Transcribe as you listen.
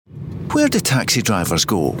Where do taxi drivers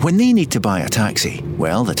go when they need to buy a taxi?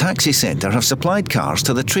 Well, the Taxi Centre have supplied cars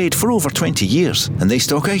to the trade for over 20 years, and they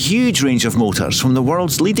stock a huge range of motors from the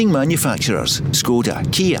world's leading manufacturers: Skoda,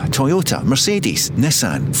 Kia, Toyota, Mercedes,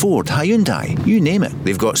 Nissan, Ford, Hyundai, you name it.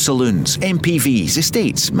 They've got saloons, MPVs,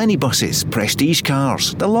 estates, minibuses, prestige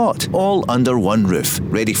cars, the lot, all under one roof,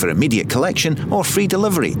 ready for immediate collection or free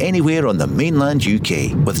delivery anywhere on the mainland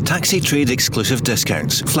UK, with taxi trade exclusive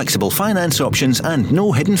discounts, flexible finance options and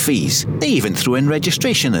no hidden fees. They even throw in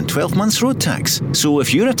registration and 12 months road tax. So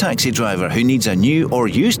if you're a taxi driver who needs a new or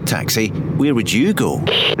used taxi, where would you go?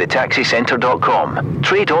 TheTaxiCentre.com.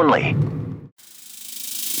 Trade only.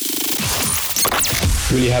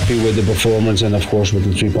 Really happy with the performance and of course with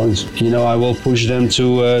the 3 points. I will push them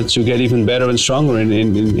to get even better and stronger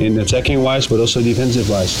in attacking wise, but also defensive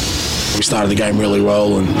wise. We started the game really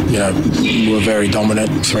well and we were very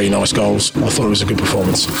dominant. 3 nice goals. I thought it was a good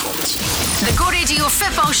performance. The Go Radio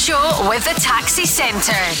Football Show with the Taxi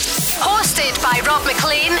Centre. Hosted by Rob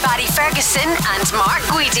Maclean, Barry Ferguson and Mark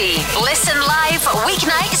Guidi. Listen live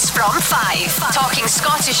weeknights from 5. Talking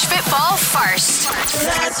Scottish football first.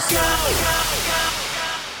 Let's go!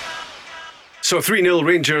 So 3-0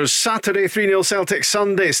 Rangers Saturday, 3-0 Celtic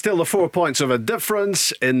Sunday. Still the 4 points of a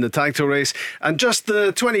difference in the title race. And just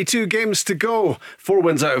the 22 games to go. 4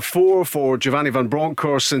 wins out of 4 for Giovanni van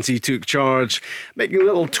Bronckhorst since he took charge. Making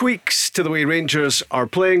little tweaks to the way Rangers are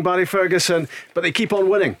playing, Barry Ferguson, but they keep on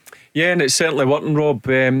winning. Yeah, and it's certainly working, Rob.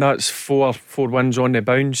 That's four wins on the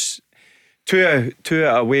bounce. Two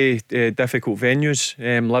out away difficult venues,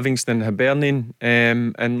 Livingston, Hibernian.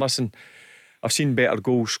 And listen, I've seen better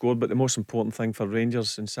goals scored, but the most important thing for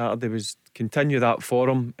Rangers on Saturday was continue that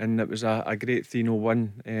form, and it was a great 3-0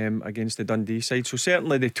 win against the Dundee side. So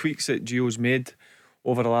certainly the tweaks that Gio's made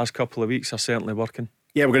over the last couple of weeks are certainly working.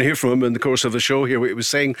 Yeah, we're going to hear from him in the course of the show. Hear what he was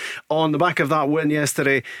saying on the back of that win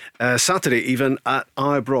yesterday, Saturday even, at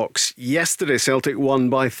Ibrox. Yesterday Celtic won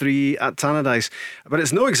by 3 at Tannadice, but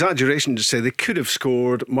it's no exaggeration to say they could have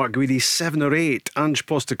scored. Mark Guidi 7 or 8. Ange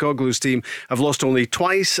Postecoglou's team have lost only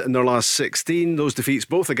twice in their last 16. Those defeats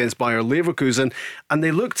both against Bayer Leverkusen, and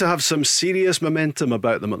they look to have some serious momentum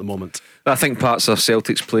about them at the moment. I think parts of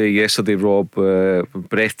Celtic's play yesterday, Rob, were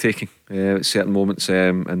breathtaking at certain moments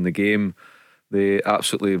in the game. They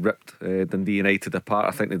absolutely ripped Dundee United apart.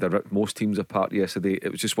 I think they'd have ripped most teams apart yesterday. It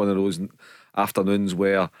was just one of those afternoons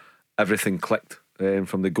where everything clicked,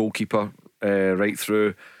 from the goalkeeper right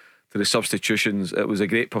through to the substitutions. It was a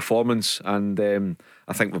great performance, and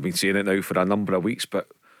I think we've been saying it now for a number of weeks, but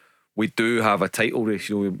we do have a title race.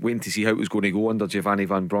 We're waiting to see how it was going to go under Giovanni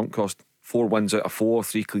van Bronckhorst. 4 wins out of 4,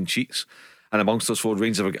 3 clean sheets, and amongst those 4,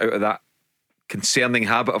 Rangers have got out of that concerning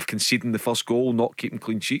habit of conceding the first goal, not keeping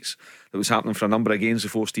clean sheets. That was happening for a number of games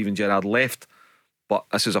before Steven Gerrard left. But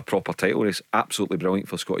this is a proper title race. Absolutely brilliant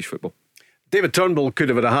for Scottish football. David Turnbull could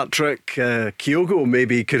have had a hat-trick. Kyogo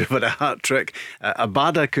maybe could have had a hat-trick.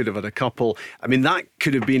 Abada could have had a couple. I mean, that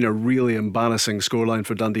could have been a really embarrassing scoreline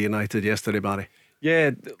for Dundee United yesterday, Barry.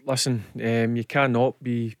 Yeah, listen, you cannot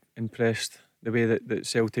be impressed the way that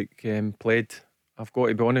Celtic played. I've got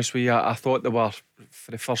to be honest with you. I thought they were,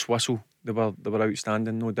 for the first whistle, they were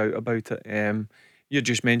outstanding, no doubt about it. You're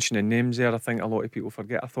just mentioning names there. I think a lot of people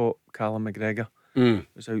forget. I thought Callum McGregor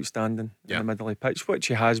was outstanding in the middle of the pitch, which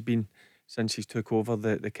he has been since he's took over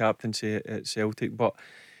the captaincy at Celtic. But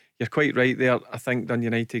you're quite right there. I think Dundee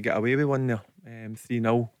United got away with one there,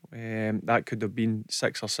 3-0. That could have been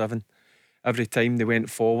 6 or 7. Every time they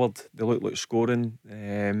went forward, they looked like scoring.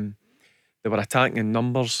 They were attacking in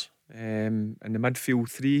numbers. And the midfield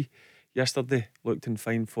 3 yesterday looked in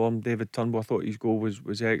fine form. David Turnbull, I thought his goal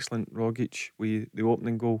was excellent. Rogic with the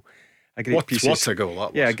opening goal, a great piece. What a goal that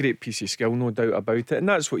was! Yeah, a great piece of skill, no doubt about it. And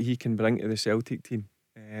that's what he can bring to the Celtic team.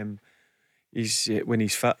 He's when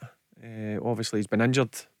he's fit. Obviously, he's been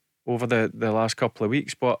injured over the last couple of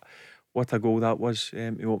weeks, but what a goal that was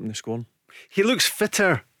to open the scoring. He looks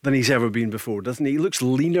fitter than he's ever been before, doesn't he? He looks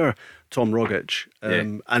leaner, Tom Rogic,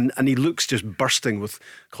 and he looks just bursting with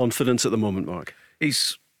confidence at the moment, Mark.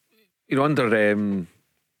 He's, under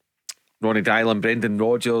Ronnie Dylan, Brendan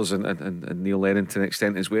Rodgers and Neil Lennon to an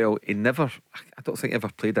extent as well, I don't think ever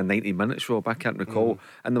played a 90 minutes, Rob. I can't recall.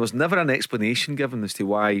 And there was never an explanation given as to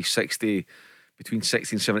why between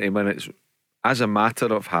 60 and 70 minutes, as a matter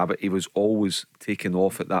of habit, he was always taken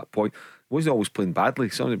off at that point. He wasn't always playing badly.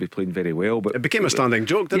 Somebody would be playing very well, but it became a standing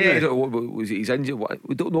joke, didn't it? Was he's injured?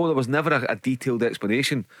 We don't know. There was never a detailed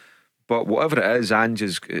explanation. But whatever it is, Ange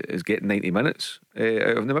is getting 90 minutes.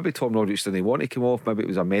 Maybe Tom Rogic didn't want to come off. Maybe it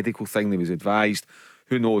was a medical thing. He was advised.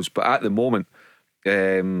 Who knows? But at the moment,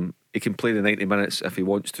 he can play the 90 minutes if he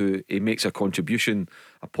wants to. He makes a contribution,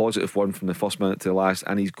 a positive one from the first minute to the last,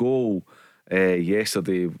 and his goal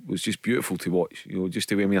yesterday was just beautiful to watch. Just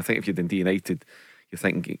the way, I think if you're Dundee United, you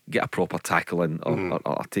think get a proper tackle in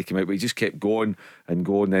or take him out, but he just kept going and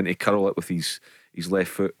going, then to curl it with his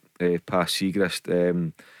left foot past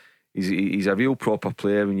Siegrist. He's a real proper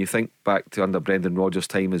player. When you think back to under Brendan Rodgers'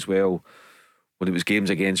 time as well, when it was games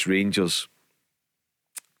against Rangers,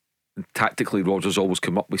 tactically Rodgers always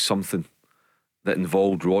come up with something that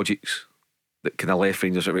involved Rogic that kind of left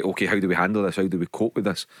Rangers right, okay, how do we handle this, how do we cope with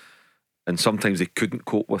this? And sometimes they couldn't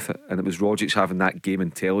cope with it, and it was Rogic having that game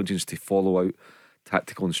intelligence to follow out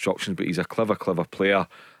tactical instructions. But he's a clever player,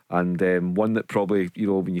 and one that probably,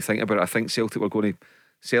 when you think about it, I think Celtic were going to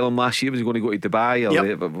sell him last year. Was he going to go to Dubai or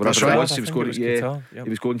whatever it was? He was going to, he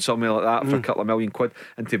was going somewhere like that for a couple of £1 million.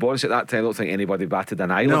 And to be honest, at that time I don't think anybody batted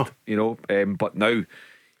an eyelid. But now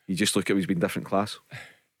you just look at him, he's been different class.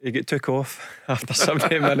 He got took off after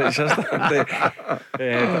 70 minutes yesterday.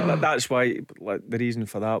 But that's why, the reason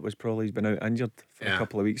for that was probably he's been out injured for a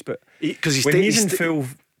couple of weeks. But when he's in full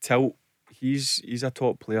tilt, he's a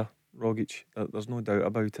top player, Rogic. There's no doubt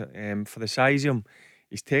about it. For the size of him,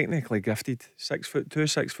 he's technically gifted. 6'2",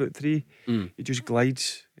 6'3". He just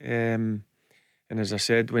glides. And as I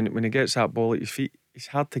said, when he gets that ball at his feet, it's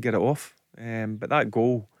hard to get it off. But that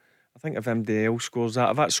goal, I think if MD else scores that,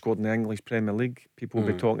 if that's scored in the English Premier League, people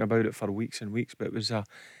will be talking about it for weeks and weeks. But it was a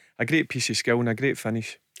great piece of skill and a great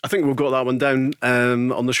finish. I think we've got that one down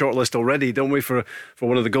on the short list already, don't we, for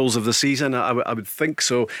one of the goals of the season? I would think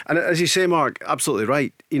so. And as you say, Mark, absolutely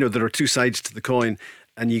right. There are two sides to the coin,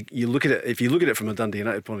 and you look at it. If you look at it from a Dundee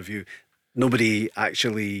United point of view, nobody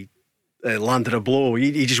actually landed a blow.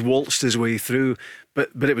 He just waltzed his way through, but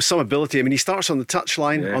it was some ability. I mean, he starts on the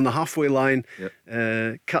touchline, on the halfway line,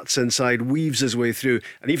 cuts inside, weaves his way through,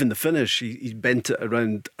 and even the finish, he bent it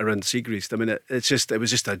around Siegrist. I mean, it was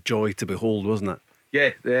just a joy to behold, wasn't it?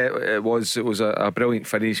 Yeah, it was. It was a brilliant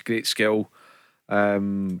finish, great skill.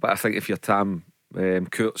 But I think if you're Tam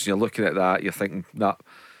Courts and you're looking at that, you're thinking that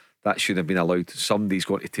shouldn't have been allowed. Somebody's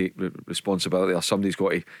got to take responsibility, or somebody's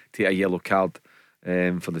got to take a yellow card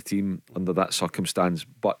for the team under that circumstance.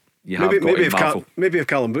 But you have maybe if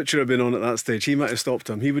Callum Butcher had been on at that stage, he might have stopped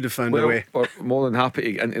him. He would have found a way. We're more than happy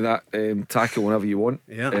to get into that tackle whenever you want,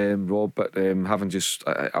 Rob. But having just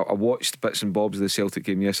I watched bits and bobs of the Celtic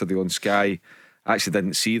game yesterday on Sky. I actually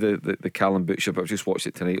didn't see the Callum Butcher, but I've just watched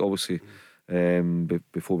it tonight, obviously,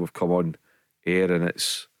 before we've come on air, and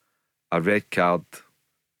it's a red card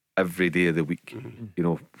every day of the week.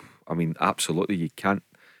 I mean, absolutely, you can't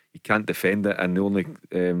defend it, and the only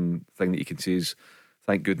thing that you can say is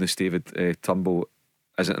thank goodness David Turnbull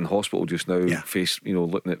isn't in hospital just now,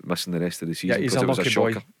 looking at missing the rest of the season. Yeah, he's a lucky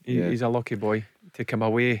boy. He's a lucky boy to come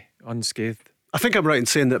away unscathed. I think I'm right in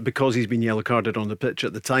saying that because he's been yellow carded on the pitch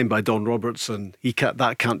at the time by Don Robertson,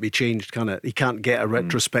 that can't be changed, can it? He can't get a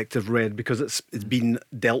retrospective red because it's been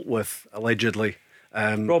dealt with allegedly.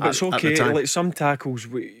 Rob, it's okay. Like some tackles,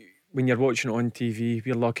 when you're watching it on TV,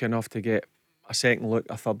 we're lucky enough to get a second look,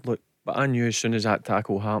 a third look. But I knew as soon as that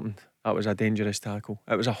tackle happened, that was a dangerous tackle.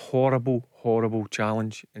 It was a horrible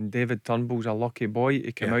challenge. And David Turnbull's a lucky boy.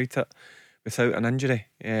 He came out it without an injury,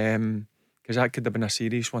 because that could have been a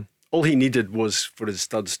serious one. All he needed was for his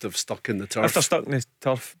studs to have stuck in the turf. If they're stuck in the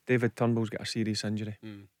turf, David Turnbull's got a serious injury.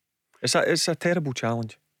 It's a terrible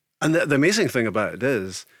challenge. And the amazing thing about it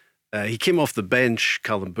is he came off the bench,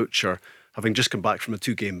 Callum Butcher, having just come back from a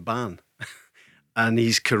 2-game ban. And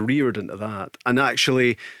he's careered into that. And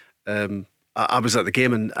actually, I was at the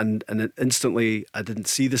game and instantly I didn't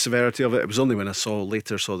see the severity of it. It was only when I saw the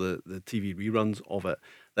TV reruns of it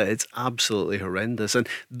that it's absolutely horrendous. And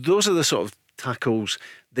those are the sort of tackles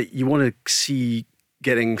that you want to see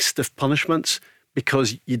getting stiff punishments,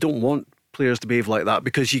 because you don't want players to behave like that,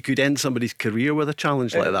 because you could end somebody's career with a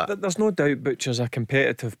challenge like that. There's no doubt Butcher's a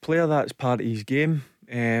competitive player, that's part of his game,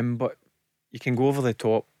 but you can go over the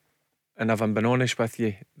top, and if I'm being honest with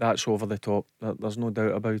you, that's over the top. There's no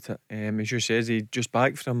doubt about it. As you says, he just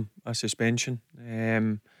back from a suspension,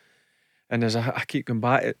 and as I keep going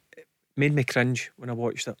back, it made me cringe when I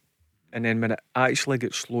watched it, and then when it actually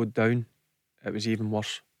got slowed down, it was even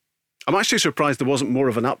worse. I'm actually surprised there wasn't more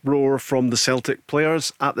of an uproar from the Celtic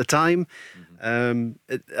players at the time.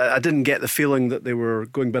 I didn't get the feeling that they were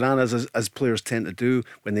going bananas as players tend to do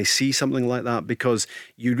when they see something like that, because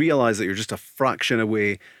you realise that you're just a fraction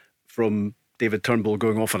away from David Turnbull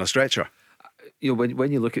going off on a stretcher.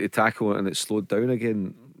 When you look at the tackle and it's slowed down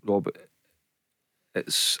again, Rob,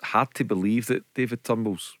 it's hard to believe that David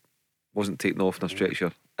Turnbull's wasn't taken off on a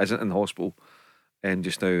stretcher, isn't in hospital. And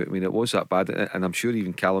just now, I mean, it was that bad, and I'm sure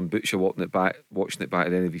even Callum Butcher watching it back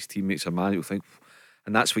at any of his teammates or man, you'll think,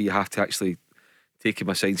 and that's where you have to actually take him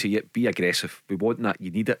aside and say, yeah, be aggressive. We want that.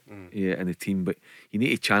 You need it in the team, but you need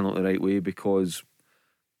to channel it the right way, because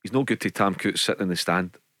he's no good to Tam Coates sitting in the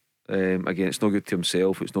stand. Again, it's no good to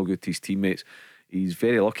himself. It's no good to his teammates. He's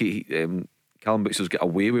very lucky. Callum Butcher's got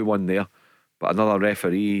away with one there, but another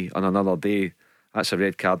referee on another day, that's a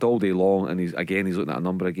red card all day long, and he's looking at a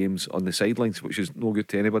number of games on the sidelines, which is no good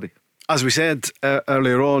to anybody. As we said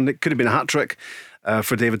earlier on, it could have been a hat-trick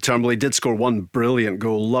for David Turnbull. He did score one brilliant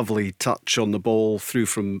goal, lovely touch on the ball through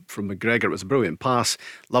from McGregor. It was a brilliant pass,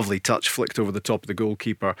 lovely touch, flicked over the top of the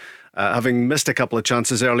goalkeeper, having missed a couple of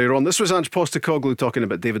chances earlier on. This was Ange Postecoglou talking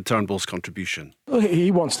about David Turnbull's contribution. Well,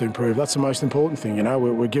 he wants to improve. That's the most important thing. You know,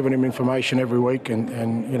 we're giving him information every week,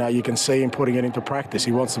 and you know, you can see him putting it into practice.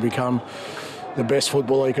 He wants to become the best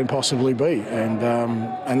footballer he can possibly be,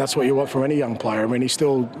 and that's what you want from any young player. I mean, he's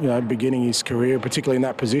still, you know, beginning his career, particularly in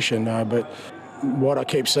that position, but what I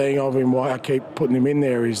keep seeing of him, why I keep putting him in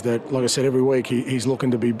there, is that, like I said, every week he's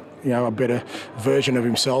looking to be, you know, a better version of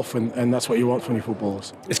himself, and that's what you want from your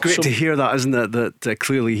footballers. It's great to hear that, isn't it? That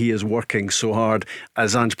clearly he is working so hard,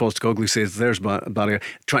 as Ange Postecoglou says. There's Barry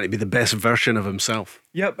trying to be the best version of himself.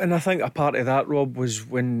 Yep, and I think a part of that, Rob, was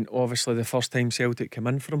when obviously the first time Celtic came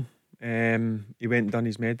in for him. He went and done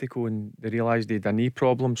his medical, and they realised he had a knee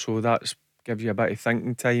problem, so that's gives you a bit of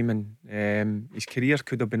thinking time, and his career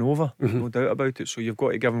could have been over, no doubt about it. So you've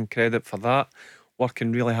got to give him credit for that,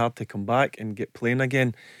 working really hard to come back and get playing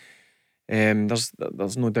again. There's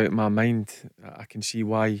no doubt in my mind. I can see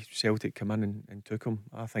why Celtic come in and took him.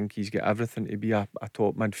 I think he's got everything to be a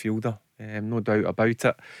top midfielder, no doubt about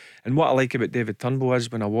it. And what I like about David Turnbull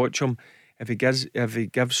is, when I watch him, if he gives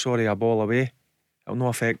a ball away, it'll not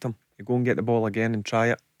affect him. You go and get the ball again and try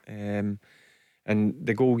it. And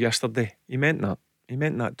the goal yesterday, he meant that. He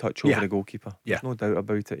meant that touch over the goalkeeper. There's no doubt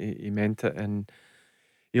about it. He meant it, and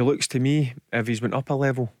he looks to me, if he's went up a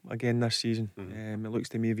level again this season, it looks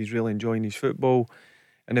to me if he's really enjoying his football,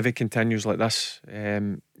 and if he continues like this,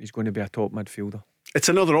 he's going to be a top midfielder. It's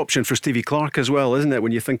another option for Stevie Clarke as well, isn't it,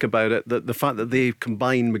 when you think about it, that the fact that they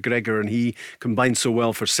combine McGregor and he combined so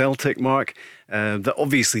well for Celtic, Mark, that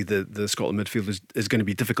obviously the Scotland midfield is going to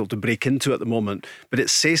be difficult to break into at the moment, but it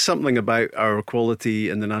says something about our quality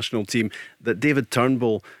in the national team that David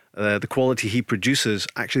Turnbull, the quality he produces,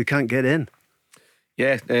 actually can't get in.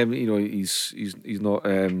 Yeah, you know, he's not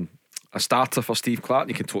a starter for Steve Clarke.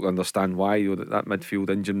 You can totally understand why. You know, that midfield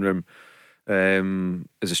engine room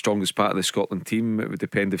is the strongest part of the Scotland team. It would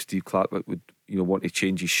depend if Steve Clarke would want to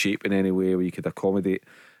change his shape in any way where you could accommodate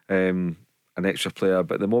an extra player.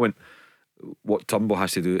 But at the moment, what Turnbull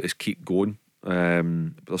has to do is keep going.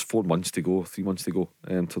 But there's 3 months to go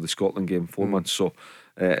till the Scotland game. 4 months, so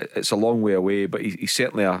it's a long way away. But he's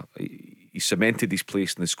certainly he's cemented his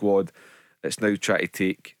place in the squad. It's now trying to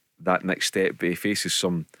take that next step, but he faces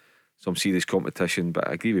some serious competition. But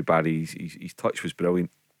I agree with Barry. His touch was brilliant,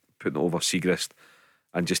 putting it over Siegrist.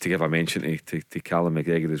 And just to give a mention to Callum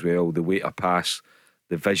McGregor as well, the weight of pass,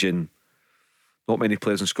 the vision. Not many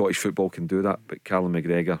players in Scottish football can do that, but Callum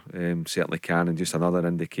McGregor certainly can, and just another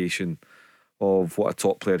indication of what a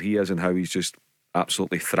top player he is and how he's just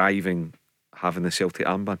absolutely thriving having the Celtic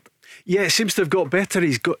armband. Yeah, it seems to have got better.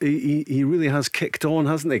 He really has kicked on,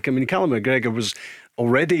 hasn't he? I mean, Callum McGregor was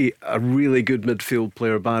already a really good midfield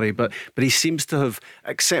player, Barry, but he seems to have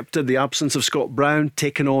accepted the absence of Scott Brown,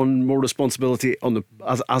 taken on more responsibility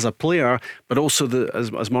as a player, but also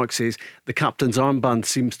as Mark says, the captain's armband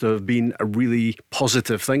seems to have been a really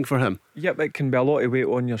positive thing for him. Yep, it can be a lot of weight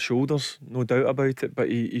on your shoulders, no doubt about it, but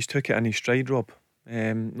he's took it in his stride, Rob.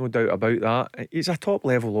 No doubt about that. He's a top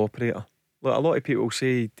level operator. Look, a lot of people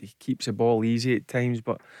say he keeps the ball easy at times,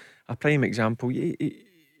 but a prime example,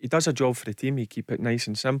 he does a job for the team. He keep it nice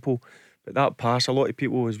and simple. But that pass, a lot of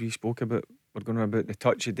people, as we spoke about, were going on about the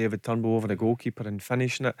touch of David Turnbull over the goalkeeper and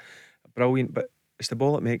finishing it. Brilliant, but it's the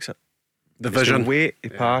ball that makes it. The vision. The weight, the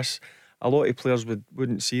pass. A lot of players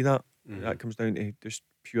wouldn't see that. That comes down to just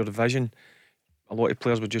pure vision. A lot of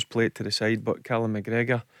players would just play it to the side, but Callum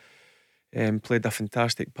McGregor played a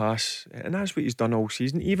fantastic pass, and that's what he's done all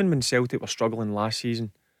season. Even when Celtic were struggling last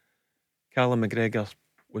season, Callum McGregor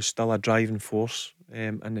was still a driving force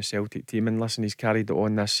in the Celtic team, and listen, he's carried it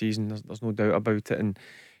on this season. There's no doubt about it. And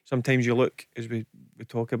sometimes you look, as we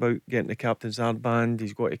talk about getting the captain's armband,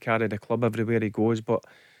 he's got to carry the club everywhere he goes, but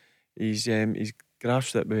he's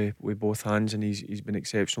grasped it with both hands, and he's been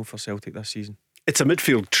exceptional for Celtic this season. It's a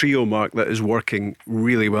midfield trio, Mark, that is working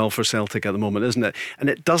really well for Celtic at the moment, isn't it? And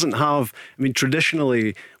it doesn't have, I mean,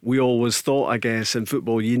 traditionally we always thought, I guess, in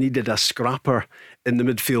football you needed a scrapper in the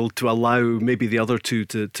midfield to allow maybe the other two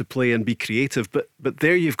to play and be creative. But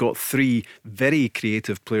there you've got three very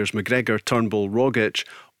creative players, McGregor, Turnbull, Rogic,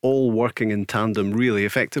 all working in tandem really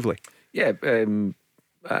effectively. Yeah, I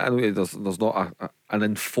know there's not an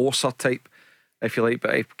enforcer type, if you like,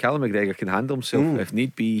 but if Callum McGregor can handle himself, if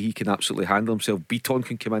need be, he can absolutely handle himself. Beaton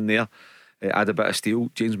can come in there, add a bit of steel.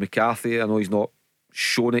 James McCarthy, I know he's not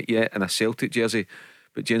shown it yet in a Celtic jersey,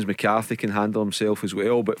 but James McCarthy can handle himself as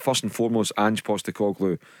well. But first and foremost, Ange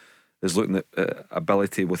Postecoglou is looking at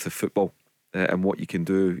ability with the football and what you can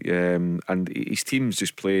do, and his team's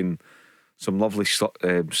just playing some lovely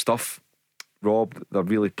stuff, Rob. They're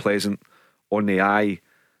really pleasant on the eye.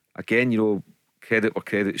 Again, credit where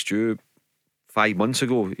credit's due. 5 months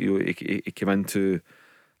ago, he came into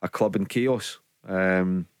a club in chaos,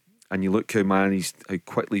 and you look how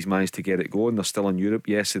quickly he's managed to get it going. They're still in Europe.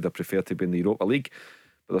 Yes, they'd prefer to be in the Europa League,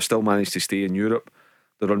 but they've still managed to stay in Europe.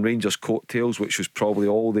 They're on Rangers' coattails, which was probably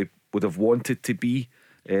all they would have wanted to be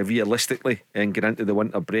realistically, and get into the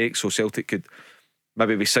winter break, so Celtic could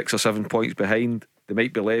maybe be 6 or 7 points behind. They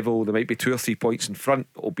might be level, they might be 2 or 3 points in front.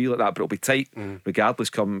 It'll be like that, but it'll be tight regardless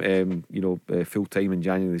come full time in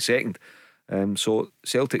January the 2nd. So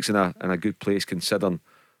Celtic's in a good place considering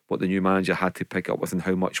what the new manager had to pick up with and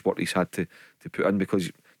how much work he's had to put in,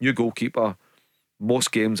 because new goalkeeper,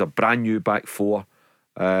 most games, a brand new back four,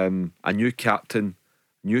 a new captain,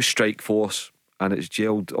 new strike force, and it's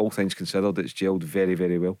gelled, all things considered, it's gelled very,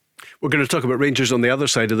 very well. We're going to talk about Rangers on the other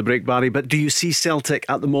side of the break, Barry, but do you see Celtic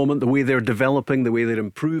at the moment, the way they're developing, the way they're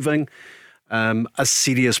improving, as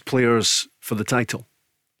serious players for the title?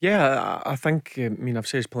 Yeah, I think, I've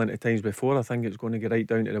said plenty of times before, I think it's going to get right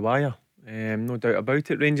down to the wire. No doubt about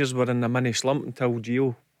it. Rangers were in a mini slump until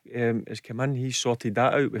Gio has come in. He sorted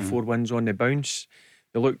that out with 4 wins on the bounce.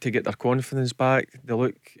 They look to get their confidence back. They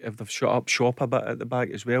look, if they've shut up shop a bit at the back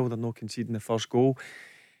as well, they're not conceding the first goal.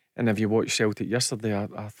 And if you watched Celtic yesterday,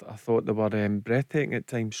 I thought they were breathtaking at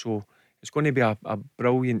times. So it's going to be a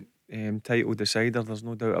brilliant title decider, there's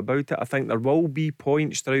no doubt about it. I think there will be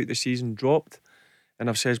points throughout the season dropped, and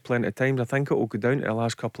I've said plenty of times, I think it will go down to the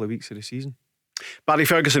last couple of weeks of the season. Barry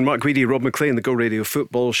Ferguson, Mark Guidi, Rob Maclean, the Go Radio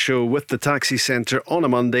Football Show with the Taxi Centre on a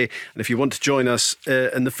Monday. And if you want to join us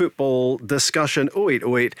in the football discussion,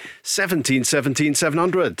 0808 17 17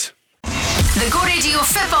 700. The Go Radio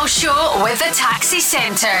Football Show with the Taxi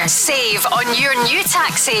Centre. Save on your new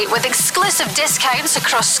taxi with exclusive discounts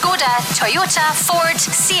across Skoda, Toyota, Ford,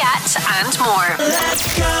 Seat and more.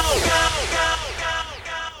 Let's go.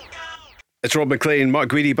 It's Rob Maclean, Mark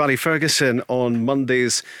Guidi, Barry Ferguson on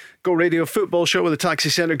Monday's Go Radio Football Show with the Taxi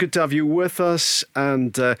Centre. Good to have you with us,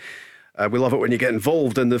 and we love it when you get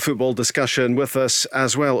involved in the football discussion with us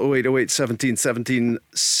as well. 0808 17 17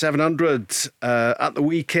 700. At the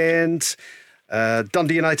weekend,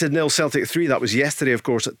 Dundee United 0, Celtic 3. That was yesterday, of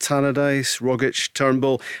course, at Tannadice. Rogic,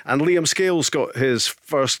 Turnbull and Liam Scales got his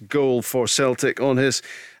first goal for Celtic on his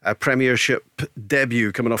Premiership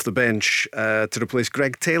debut, coming off the bench to replace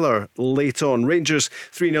Greg Taylor late on. Rangers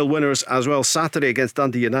 3-0 winners as well Saturday against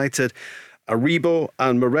Dundee United. Aribo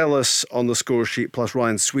and Morelos on the score sheet, plus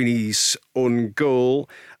Ryan Sweeney's own goal.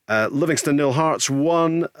 Livingston 0, Hearts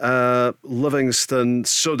 1. Livingston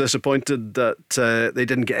so disappointed that they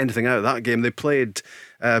didn't get anything out of that game. They played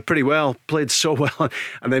pretty well, played so well,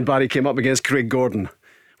 and then Barry came up against Craig Gordon,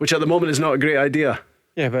 which at the moment is not a great idea.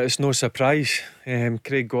 Yeah, but it's no surprise.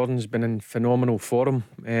 Craig Gordon's been in phenomenal form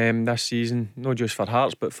this season, not just for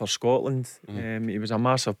Hearts but for Scotland. He was a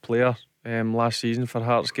massive player last season for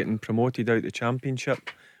Hearts, getting promoted out the Championship,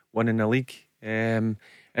 winning the league, and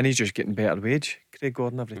he's just getting better wage. Craig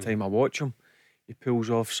Gordon, every time I watch him, he pulls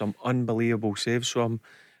off some unbelievable saves. So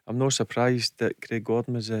I'm not surprised that Craig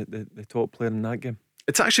Gordon was the top player in that game.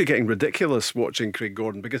 It's actually getting ridiculous watching Craig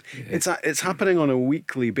Gordon, because it's happening on a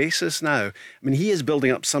weekly basis now. I mean, he is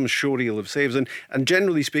building up some showreel of saves, and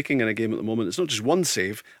generally speaking in a game at the moment, it's not just one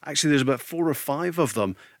save. Actually, there's about 4 or 5 of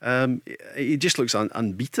them. He just looks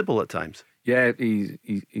unbeatable at times. Yeah,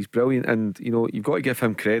 he's brilliant, and you've got to give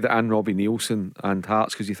him credit, and Robbie Nielsen and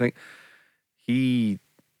Hearts, because you think he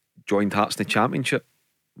joined Hearts in the Championship,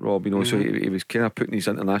 Rob. So he was kind of putting his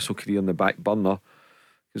international career in the back burner.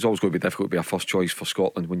 It's always going to be difficult to be a first choice for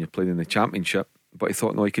Scotland when you're playing in the Championship, but he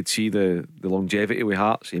thought, no, he could see the longevity with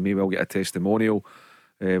Hearts. He may well get a testimonial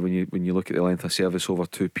when you look at the length of service over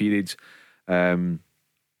 2 periods. He had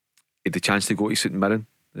the chance to go to St Mirren,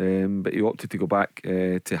 but he opted to go back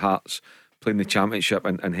to Hearts, playing the Championship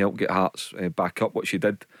and help get Hearts back up, which he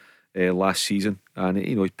did last season, and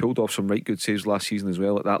he pulled off some right good saves last season as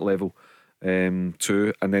well at that level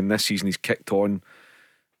too. And then this season he's kicked on,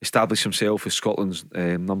 established himself as Scotland's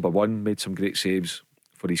number one, made some great saves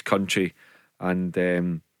for his country,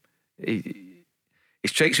 and he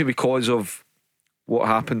strikes me because of what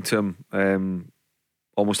happened to him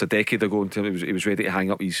almost a decade ago until he was ready to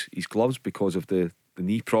hang up his gloves because of the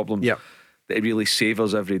knee problem. Yeah, that he really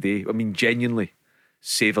savours every day. I mean, genuinely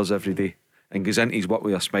savours every day, and goes into his work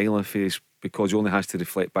with a smile on his face, because he only has to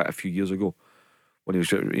reflect back a few years ago when he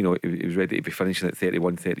was ready to be finishing at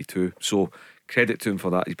 31, 32. So credit to him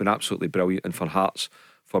for that. He's been absolutely brilliant, and for Hearts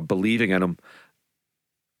for believing in him.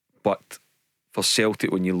 But for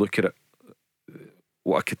Celtic, when you look at it,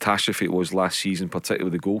 what a catastrophe it was last season, particularly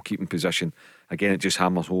with the goalkeeping position. Again, it just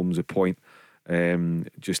hammers home the point.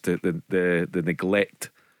 Just the neglect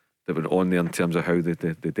that went on there in terms of how they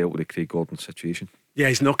dealt with the Craig Gordon situation. Yeah,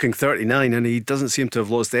 he's knocking 39 and he doesn't seem to have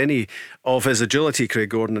lost any of his agility, Craig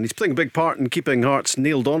Gordon, and he's playing a big part in keeping Hearts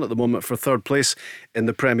nailed on at the moment for third place in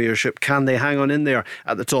the Premiership. Can they hang on in there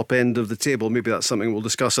at the top end of the table? Maybe that's something we'll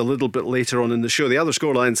discuss a little bit later on in the show. The other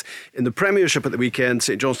scorelines in the Premiership at the weekend: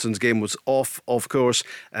 St Johnstone's game was off, of course.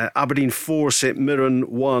 Aberdeen 4, St Mirren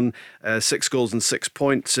 1. 6 goals and 6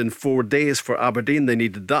 points in 4 days for Aberdeen. They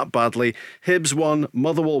needed that badly. Hibs 1,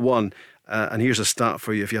 Motherwell 1. And here's a stat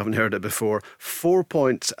for you if you haven't heard it before: 4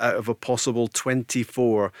 points out of a possible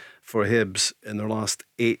 24 for Hibs in their last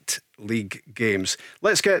 8 league games.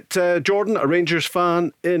 Let's get Jordan, a Rangers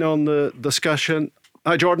fan, in on the discussion.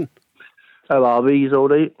 Hi, Jordan. How are we? All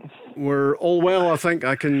right? We're all well, I think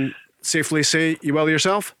I can safely say. You well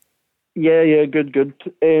yourself? Yeah, good.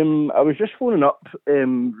 I was just phoning up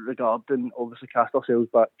regarding, obviously, cast ourselves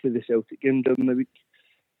back to the Celtic game during the week.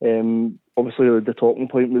 Obviously the talking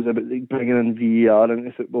point was about bringing in VAR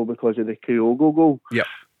into football because of the Kyogo goal. Yeah.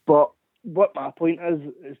 But what my point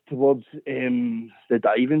is towards the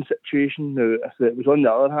diving situation. Now, if it was on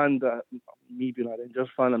the other hand, me being a Rangers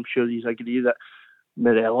fan, I'm sure you agree that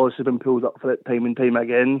Morelos has been pulled up for it time and time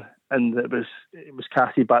again, and it was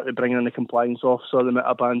casted back to bringing in the compliance officer. The amount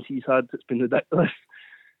of bans he's had, it's been ridiculous.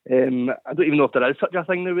 I don't even know if there is such a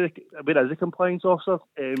thing now. Where is a compliance officer?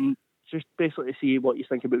 Just basically see what you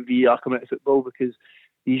think about VAR coming into football, because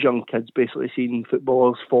these young kids basically seeing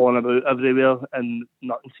footballers falling about everywhere and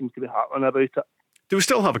nothing seems to be happening about it. Do we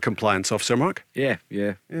still have a compliance officer, Mark? Yeah.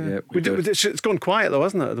 It's gone quiet though,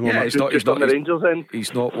 isn't it, at the moment? Yeah, he's not the Rangers end.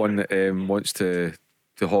 He's not one that wants to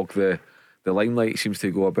hog the limelight. He seems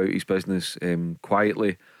to go about his business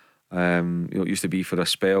quietly. It used to be for a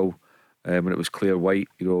spell when it was clear white.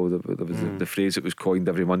 There was the phrase that was coined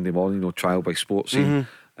every Monday morning. Trial by sports scene.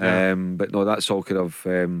 But no, that's all kind of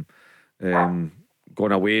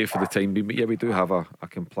gone away for the time being. But yeah, we do have a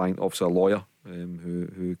compliant officer, a lawyer,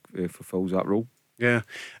 who fulfills that role. Yeah,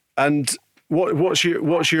 and what's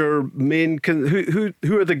your main who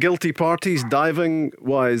are the guilty parties diving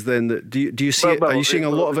wise? Then do you see it? Are you seeing a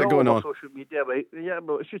lot of it going on? Social media, right? Yeah,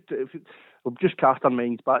 but it's just we'll just cast our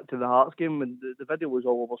minds back to the Hearts game, and the video was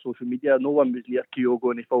all over social media. No one was near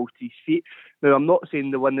Kyogo and he falls to his feet. Now, I'm not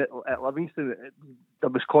saying the one at Livingston, there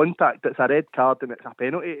was contact. It's a red card and it's a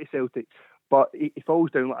penalty to Celtic. But he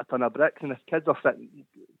falls down like a ton of bricks, and if kids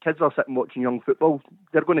are sitting watching young football,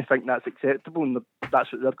 they're going to think that's acceptable, and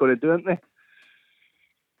that's what they're going to do, aren't they?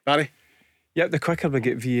 Barry? Yep, the quicker we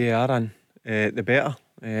get VAR in, the better.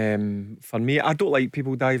 For me, I don't like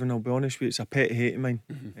people diving, I'll be honest with you. It's a pet hate of mine.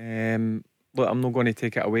 Look, I'm not going to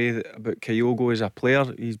take it away about Kyogo as a player.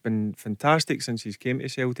 He's been fantastic since he's came to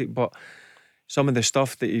Celtic, but some of the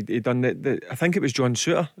stuff that he done, I think it was John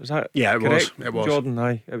Souttar, is that correct? It was Jordan,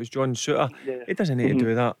 aye, it was John Souttar. Yeah. He doesn't need to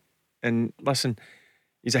do that. And listen,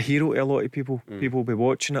 he's a hero to a lot of people. People will be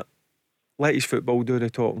watching it. Let his football do the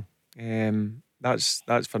talking.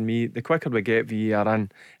 That's for me. The quicker we get VAR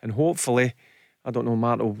in, and hopefully, I don't know,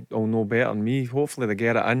 Matt will know better than me, hopefully they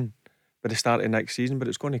get it in by the start of next season, but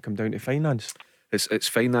it's going to come down to finance. It's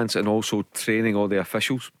finance and also training all the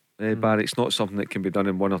officials, Barry. It's not something that can be done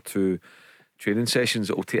in 1 or 2 training sessions.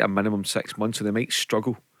 It will take a minimum 6 months, so they might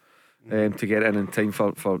struggle to get in time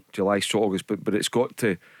for July / August, but it's got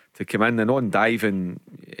to come in. And on diving,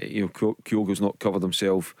 Kyogo's not covered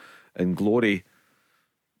himself in glory,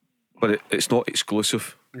 but it's not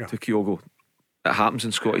exclusive to Kyogo. It happens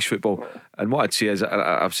in Scottish football. And what I'd say is,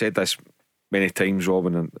 I've said this many times,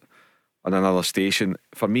 Robin, on another station,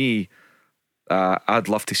 for me, I'd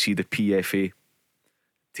love to see the PFA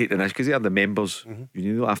take the initiative, because they are the members,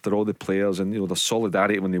 after all the players, and the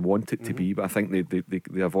solidarity when they want it to be. But I think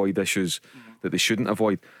they avoid issues that they shouldn't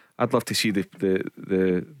avoid. I'd love to see the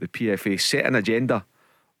PFA set an agenda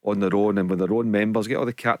on their own, and with their own members, get all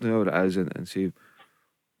the captain, whoever it is, and say,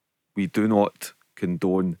 we do not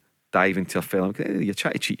condone diving to a fellow. You're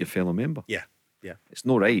trying to cheat your fellow member. Yeah. It's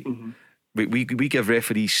not right. We give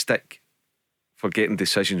referees stick for getting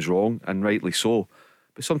decisions wrong, and rightly so.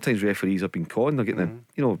 But sometimes referees have been conned. They're getting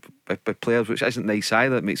by players, which isn't nice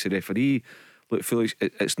either. It makes the referee look foolish.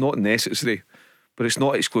 It's not necessary, but it's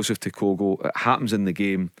not exclusive to Kogo. It happens in the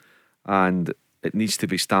game, and it needs to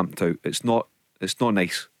be stamped out. It's not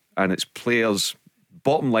nice, and it's players.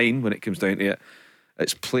 Bottom line, when it comes down to it,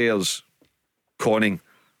 it's players conning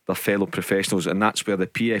their fellow professionals, and that's where the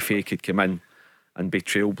PFA could come in and be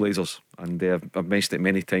trailblazers. And I've mentioned it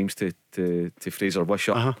many times to Fraser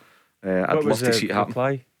Wishart. I'd love to see it happen.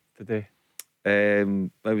 Reply today?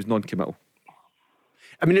 I was non-committal.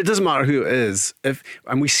 I mean, it doesn't matter who it is,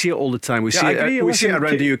 and we see it all the time. We see it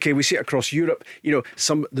around the UK. We see it across Europe.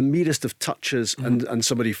 The merest of touches, and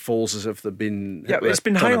somebody falls as if they've been. Yeah, it's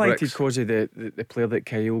been highlighted because of the player that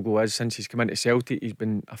Kyogo is since he's come into Celtic. He's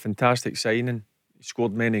been a fantastic signing. He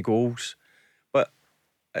scored many goals, but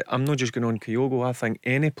I'm not just going on Kyogo. I think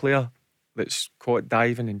any player that's caught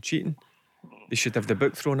diving and cheating, they should have the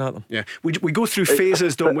book thrown at them. Yeah, we go through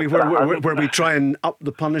phases, don't we, where we try and up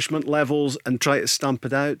the punishment levels and try to stamp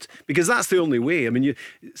it out, because that's the only way. I mean,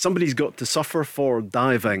 somebody's got to suffer for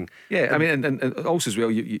diving. Yeah, I mean, and also as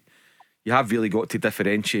well, you have really got to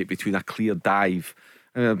differentiate between a clear dive,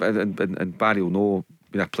 and Barry will know,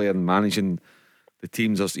 being a player and managing the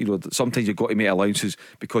teams, sometimes you've got to make allowances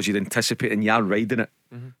because you're anticipating you're riding it.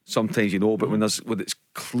 Sometimes but when it's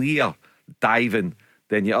clear diving,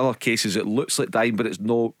 then in other cases it looks like diving but it's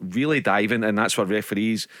not really diving, and that's where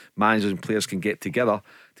referees, managers and players can get together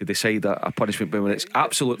to decide a punishment. But when it's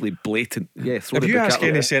absolutely blatant, throw if the you book ask at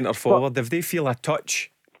any centre forward, if they feel a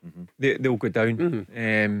touch, they'll go down.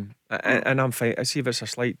 And I'm fine. I see if it's a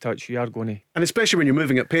slight touch, you are going to, and especially when you're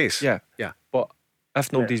moving at pace. Yeah. But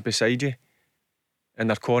if nobody's beside you and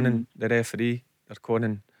they're conning the referee, they're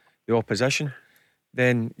conning the opposition,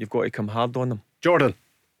 then you've got to come hard on them. Jordan.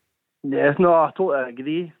 Yes, no, I totally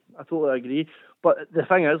agree. But the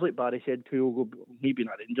thing is, like Barry said, Kyogo, me being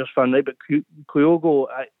a Rangers fan, right? But Kyogo,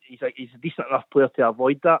 he's a decent enough player to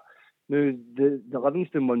avoid that. Now, the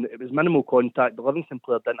Livingston one, it was minimal contact. The Livingston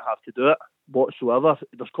player didn't have to do it whatsoever.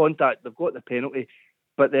 There's contact, they've got the penalty.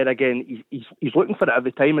 But then again, he's looking for it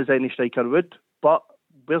every time, as any striker would. But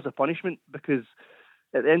where's the punishment? Because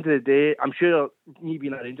at the end of the day, I'm sure, me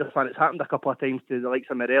being a Rangers fan, it's happened a couple of times to the likes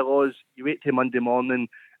of Morelos. You wait till Monday morning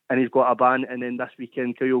and he's got a ban, and then this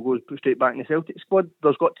weekend Kyogo goes put straight back in the Celtic squad.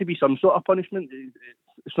 There's got to be some sort of punishment.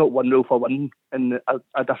 It's not one rule for one and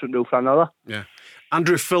a different rule for another. Yeah.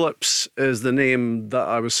 Andrew Phillips is the name that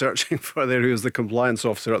I was searching for there, who is the compliance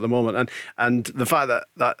officer at the moment, and the fact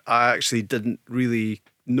that I actually didn't really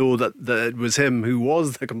know that it was him who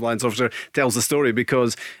was the compliance officer tells the story,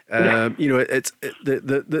 because it's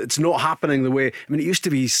not happening the way. I mean, it used to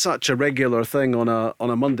be such a regular thing on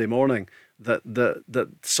a Monday morning that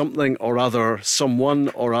something or other, someone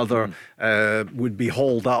or other would be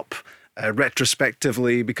hauled up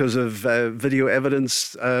retrospectively because of video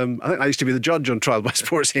evidence. I think I used to be the judge on Trial by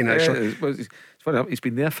Sports Scene, actually. It's funny, he's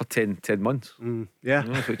been there for 10 months.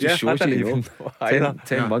 Yeah. So it just shows you,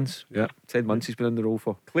 10 months. Yeah. 10 months he's been in the role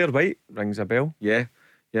for. Claire White rings a bell. Yeah,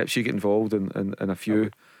 she get involved in a few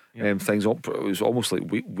things. It was almost like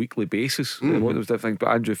weekly basis. What was different, but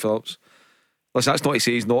Andrew Phillips. Listen, that's not to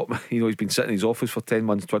say he's not. He's been sitting in his office for 10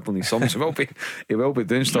 months twiddling his thumbs. He will be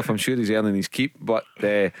doing stuff. I'm sure he's earning his keep. But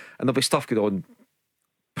and there'll be stuff going on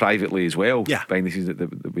privately as well. Yeah. Behind the scenes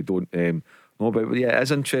that we don't know about. But yeah, it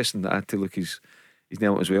is interesting that I had to look his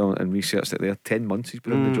name as well and researched it there. 10 months he's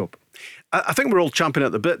been in the job. I think we're all champing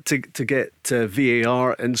at the bit to get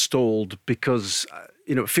VAR installed, because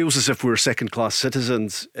it feels as if we're second-class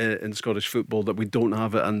citizens in Scottish football, that we don't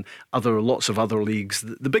have it, and lots of other leagues,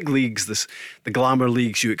 the big leagues, the glamour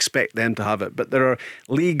leagues, you expect them to have it, but there are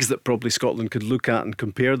leagues that probably Scotland could look at and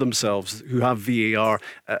compare themselves who have VAR,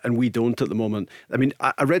 and we don't at the moment. I mean,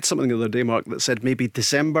 I read something the other day, Mark, that said maybe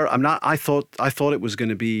December. I thought it was going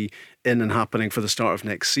to be in and happening for the start of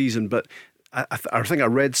next season, but I think I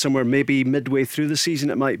read somewhere maybe midway through the season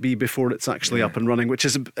it might be before it's actually up and running, which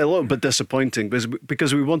is a little bit disappointing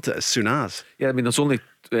because we want it as soon as. Yeah, I mean, there's only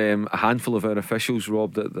a handful of our officials,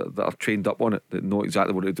 Rob, that are trained up on it, that know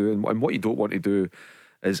exactly what to do. And what you don't want to do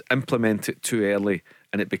is implement it too early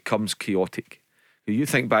and it becomes chaotic. You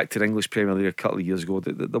think back to the English Premier League a couple of years ago,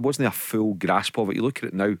 there wasn't a full grasp of it. You look at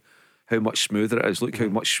it now, how much smoother it is. Look how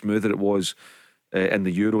much smoother it was in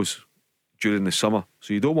the Euros during the summer.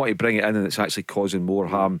 So you don't want to bring it in and it's actually causing more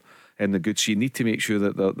harm in the goods. So you need to make sure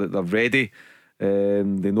that they're ready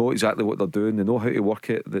They know exactly what they're doing. They know how to work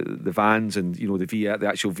it. The vans and the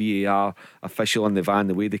actual VAR official in the van,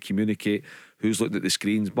 the way they communicate, who's looked at the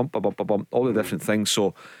screens, bump, all the different things.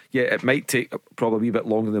 So yeah, it might take probably a bit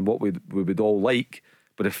longer than what we would all like.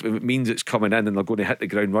 But if it means it's coming in and they're going to hit the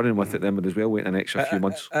ground running with it, then we'd as well wait an extra few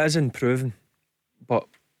months. It is improving, but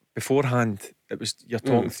beforehand you're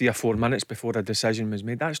talking 3 or 4 minutes before a decision was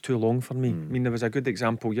made. That's too long for me. I mean, there was a good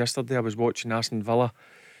example yesterday. I was watching Aston Villa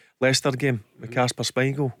Leicester game with Casper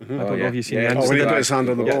Schmeichel. I don't know if you've seen the incident. When he got his hand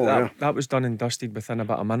on the ball. That was done and dusted within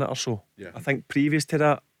about a minute or so. I think previous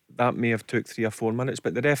to that may have took 3 or 4 minutes,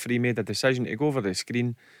 but the referee made a decision to go over the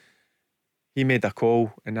screen. He made a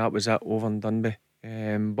call and that was it, over and done with.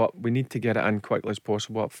 But we need to get it in quickly as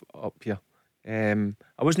possible up here.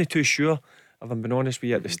 I wasn't too sure, if I'm being honest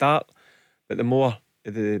with you, at the start, but the more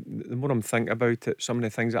I'm thinking about it, some of the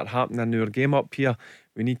things that are happening in our game up here,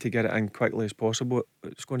 we need to get it in quickly as possible.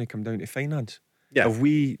 It's going to come down to finance.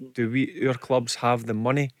 Do our clubs have the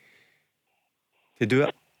money to do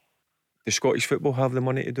it? The Scottish football have the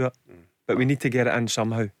money to do it, but we need to get it in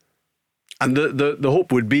somehow. And the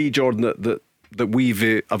hope would be, Jordan, that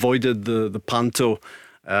we've avoided the panto.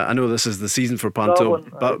 I know this is the season for panto,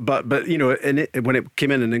 but when it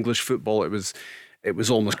came in English football, it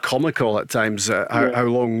was almost comical at times how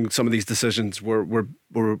long some of these decisions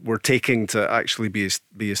were taking to actually be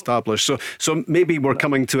established. So maybe we're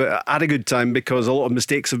coming to it at a good time because a lot of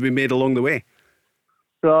mistakes have been made along the way.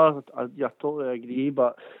 I totally agree,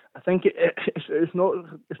 but I think it's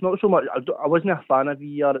not so much. I wasn't a fan of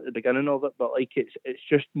VR at the beginning of it, but it's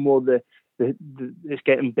just more it's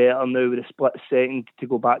getting better now with the split second to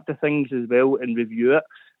go back to things as well and review it.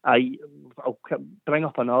 I'll bring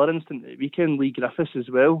up another instance at the weekend. Lee Griffiths as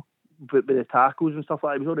well with the tackles and stuff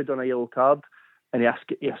like that. He was already done a yellow card and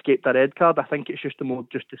he escaped a red card. I think it's just a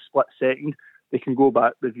split second they can go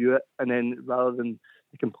back, review it, and then rather than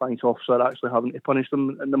the compliance officer actually having to punish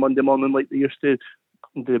them in the Monday morning like they used to,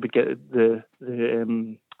 they would get the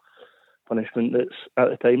punishment that's at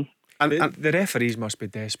the time. And the referees must be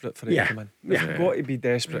desperate for it to come in. They've got to be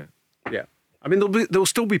desperate. Yeah. I mean, there'll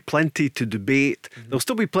still be plenty to debate. There'll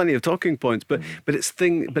still be plenty of talking points, but it's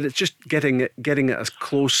just getting it as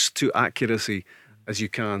close to accuracy as you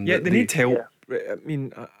can. Yeah, they need help. I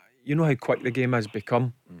mean, you know how quick the game has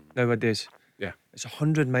become nowadays. Yeah, it's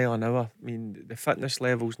 100 mile an hour. I mean, the fitness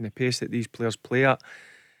levels and the pace that these players play at.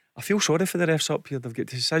 I feel sorry for the refs up here. They've got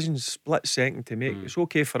decisions split second to make. It's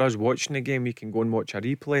okay for us watching the game. We can go and watch a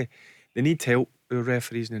replay. They need help, our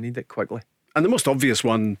referees, and they need it quickly. And the most obvious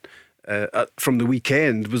one from the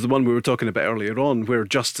weekend was the one we were talking about earlier on, where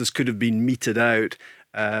justice could have been meted out,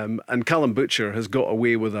 and Callum Butcher has got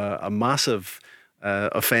away with a massive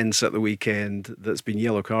offence at the weekend that's been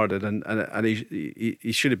yellow carded, and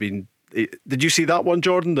he should have been. Did you see that one,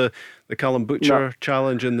 Jordan? The Callum Butcher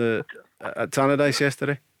challenge at Tannadice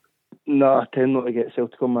yesterday? No, I tend not to get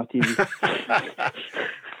Celtic on my TV.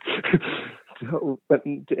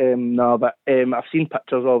 But I've seen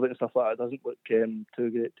pictures of it and stuff like that. It doesn't look too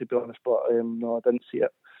great, to be honest, but no, I didn't see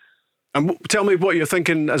it. And tell me what you're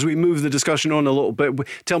thinking as we move the discussion on a little bit.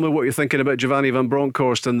 Tell me what you're thinking about Giovanni van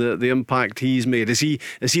Bronckhorst and the impact he's made. Is he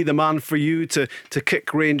the man for you to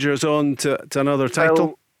kick Rangers on to another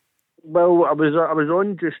title? Well, I was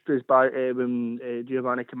on just as when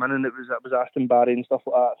Giovanni came in, and it was Aston Barry and stuff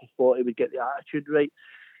like that. I thought he would get the attitude right.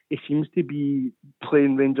 He seems to be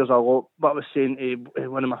playing Rangers a lot. What I was saying to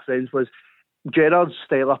one of my friends was Gerrard's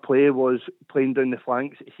style of play was playing down the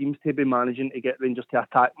flanks. He seems to be managing to get Rangers to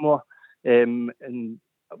attack more. And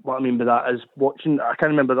what I mean by that is watching. I can't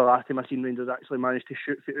remember the last time I seen Rangers actually manage to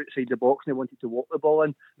shoot from outside the box and they wanted to walk the ball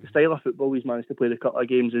in. The style of football he's managed to play the couple of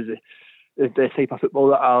games is the type of football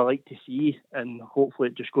that I like to see, and hopefully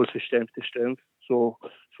it just goes from strength to strength. So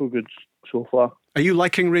good so far. Are you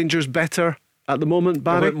liking Rangers better at the moment,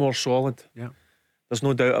 Barry? A bit more solid. Yeah, there's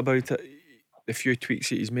no doubt about it. The few tweaks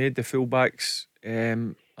that he's made, the fullbacks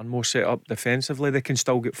are more set up defensively. They can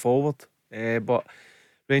still get forward, but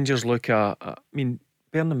Rangers look at. I mean,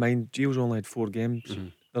 bearing in mind, Gio's only had 4 games.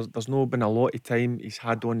 There's not been a lot of time he's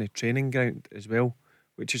had on the training ground as well,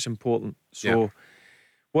 which is important. So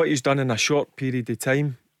what he's done in a short period of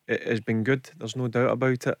time, it has been good. There's no doubt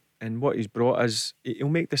about it. And what he's brought is he'll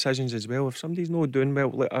make decisions as well. If somebody's not doing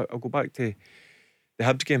well, I'll go back to the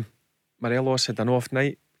Hibs game. Morelos had an off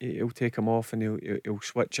night. He'll take him off and he'll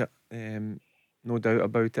switch it. No doubt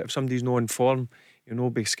about it. If somebody's not in form, he'll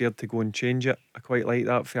not be scared to go and change it. I quite like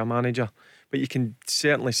that for a manager. But you can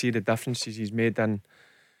certainly see the differences he's made in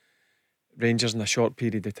Rangers in a short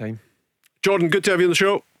period of time. Jordan, good to have you on the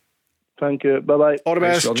show. Thank you. Bye-bye. All the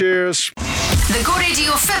best. Cheers. The Go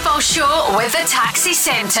Radio Football Show with the Taxi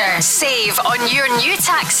Centre. Save on your new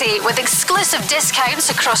taxi with exclusive discounts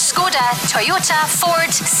across Skoda, Toyota, Ford,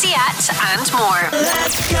 Seat and more.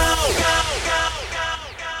 Let's go.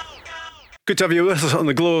 Good to have you with us on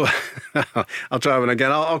the Glow. I'll try one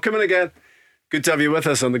again. I'll come in again. Good to have you with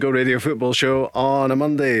us on the Go Radio Football Show on a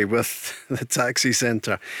Monday with the Taxi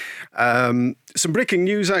Centre. Some breaking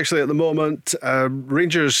news actually at the moment.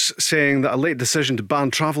 Rangers saying that a late decision to ban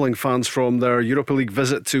travelling fans from their Europa League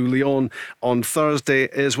visit to Lyon on Thursday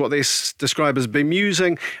is what they describe as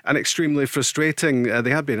bemusing and extremely frustrating.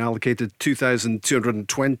 They had been allocated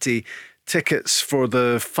 2,220 tickets for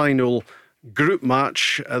the final group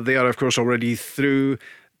match. They are of course already through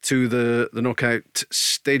to the knockout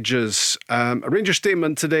stages. A Rangers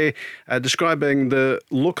statement today describing the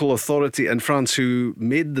local authority in France who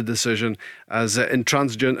made the decision as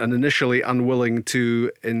intransigent and initially unwilling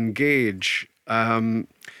to engage. Lyon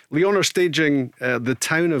are staging, the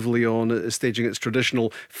town of Lyon is staging its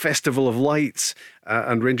traditional Festival of Lights,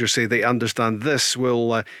 and Rangers say they understand this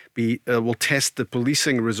will test the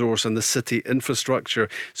policing resource and the city infrastructure.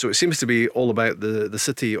 So it seems to be all about the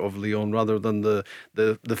city of Lyon rather than the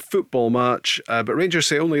football match. But Rangers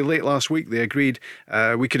say only late last week they agreed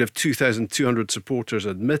we could have 2,200 supporters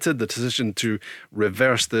admitted. The decision to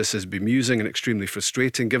reverse this is bemusing and extremely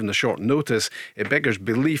frustrating. Given the short notice, it beggars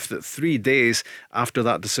belief that 3 days after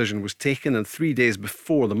that decision was taken and 3 days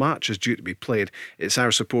before the match is due to be played, it's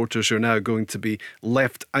our supporters who are now going to be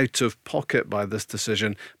left out of pocket by this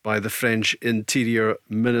decision by the French Interior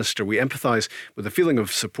Minister. We empathise with the feeling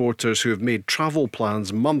of supporters who have made travel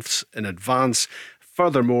plans months in advance.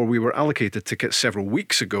 Furthermore, we were allocated tickets several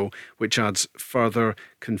weeks ago, which adds further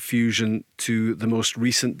confusion to the most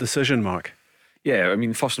recent decision, Mark. Yeah, I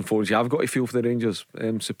mean, first and foremost, I've got to feel for the Rangers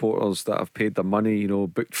supporters that have paid their money,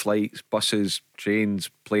 booked flights, buses, trains,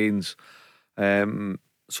 planes.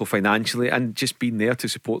 So financially, and just being there to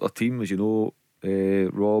support their team, as you know,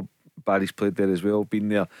 Rob, Barry's played there as well, been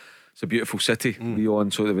there. It's a beautiful city, Lyon,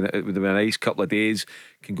 so it would have been a nice couple of days.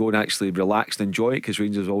 Can go and actually relax and enjoy it because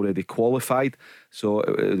Rangers already qualified, so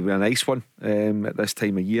it would be a nice one at this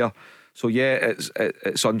time of year. So yeah,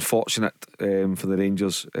 it's unfortunate for the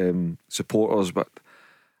Rangers supporters, but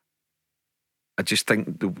I just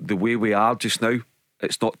think the way we are just now,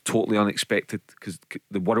 it's not totally unexpected because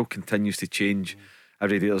the world continues to change.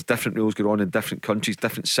 Every day there's different rules going on in different countries.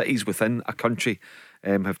 Different cities within a country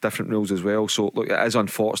have different rules as well. So look, it is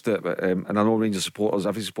unfortunate, but, and I know Rangers supporters,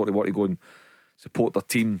 every supporter want to go and support their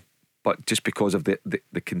team, but just because of the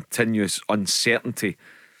continuous uncertainty,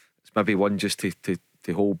 it's maybe one just to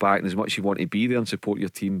hold back. And as much as you want to be there and support your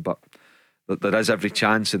team, but there is every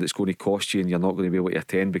chance that it's going to cost you and you're not going to be able to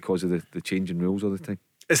attend because of the changing rules all the time.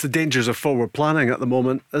 It's the dangers of forward planning at the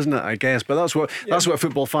moment, isn't it? I guess, but that's what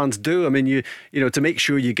football fans do. I mean, you know, to make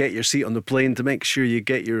sure you get your seat on the plane, to make sure you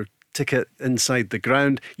get your ticket inside the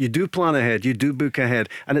ground, you do plan ahead, you do book ahead,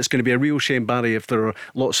 and it's going to be a real shame, Barry, if there are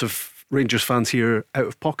lots of Rangers fans here out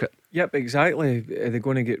of pocket. Yep, exactly. Are they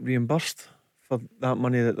going to get reimbursed for that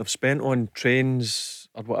money that they've spent on trains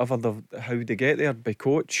or whatever? How they get there by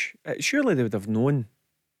coach? Surely they would have known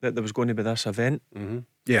that there was going to be this event.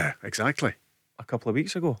 Yeah, exactly. A couple of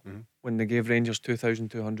weeks ago when they gave Rangers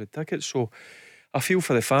 2,200 tickets. So I feel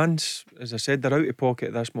for the fans. As I said, they're out of pocket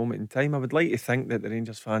at this moment in time. I would like to think that the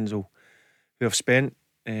Rangers fans who have spent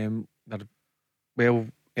their well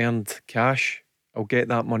earned cash will get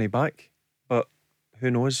that money back, but who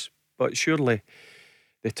knows. But surely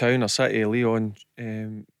the town or city of Lyon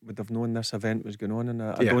would have known this event was going on, and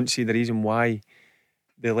I don't see the reason why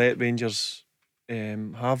they let Rangers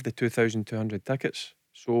have the 2,200 tickets.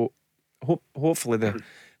 So hopefully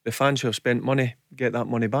the fans who have spent money get that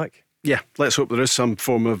money back. Yeah, let's hope there is some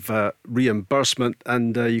form of reimbursement,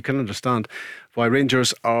 and you can understand why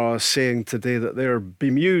Rangers are saying today that they're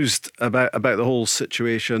bemused about the whole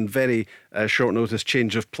situation. Very short notice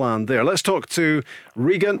change of plan there. Let's talk to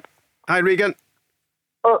Regan. Hi, Regan.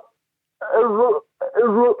 Rob,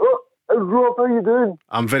 how you doing?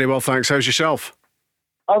 I'm very well, thanks. How's yourself?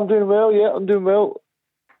 I'm doing well, yeah, I'm doing well.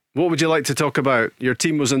 What would you like to talk about? Your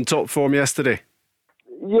team was in top form yesterday.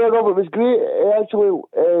 Yeah, Rob, it was great. Actually,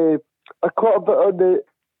 I caught a bit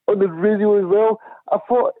on the radio as well. I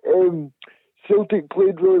thought Celtic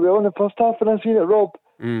played really well in the first half, and I seen it, Rob.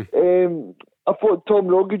 I thought Tom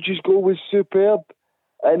Roggage's goal was superb,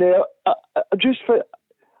 and I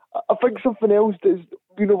think something else that's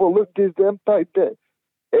been overlooked is the impact that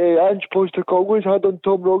Ange Postecoglou's had on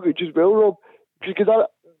Tom Rogic as well, Rob. Because I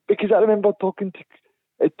remember talking to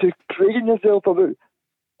Craig and yourself about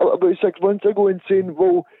 6 months ago and saying,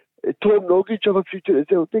 Tom Rogic have a future at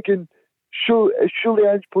Celtic, and surely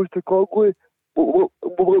Ange Postecoglou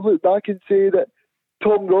we'll look back and say that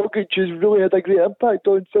Tom Rogic has really had a great impact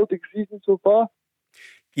on Celtic's season so far.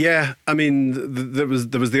 Yeah, I mean, there was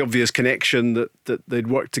the obvious connection that they'd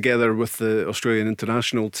worked together with the Australian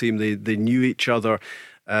international team. They knew each other.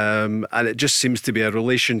 And it just seems to be a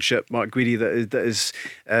relationship, Mark Guidi, that is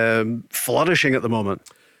flourishing at the moment.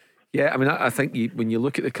 Yeah, I mean, I think when you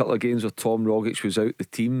look at the couple of games where Tom Rogic was out the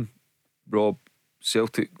team, Rob,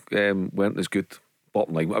 Celtic weren't as good.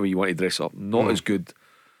 Bottom line, whatever you want to dress up, not as good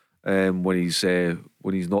when he's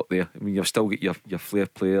not there. I mean, you've still got your flair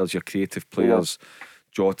players, your creative players,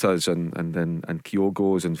 Jotas and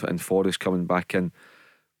Kyogos and Forrest coming back in.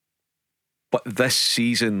 But this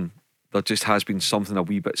season, there just has been something a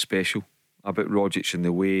wee bit special about Rogic in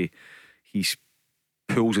the way he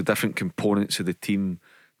pulls the different components of the team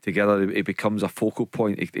together. He becomes a focal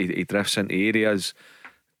point. He drifts into areas.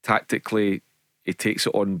 Tactically, he takes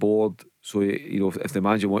it on board. So, if the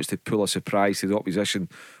manager wants to pull a surprise to the opposition,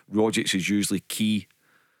 Rogic is usually key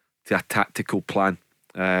to a tactical plan.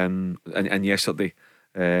 And yesterday,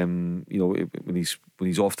 when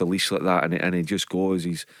he's off the leash like that and he just goes,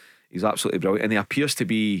 he's absolutely brilliant. And he appears to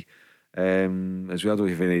be, as well, I don't know if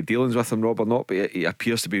you have any dealings with him, Rob, or not, but he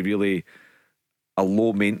appears to be really a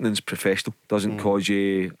low maintenance professional. Doesn't cause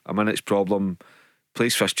you a minute's problem.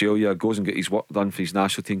 Plays for Australia, goes and gets his work done for his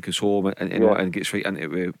national team, goes home and gets right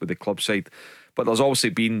into it with the club side. But there's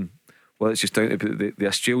obviously been, well, it's just down to the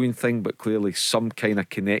Australian thing, but clearly some kind of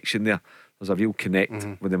connection there. There's a real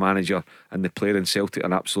connect with the manager and the player in Celtic,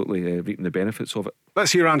 and absolutely reaping the benefits of it.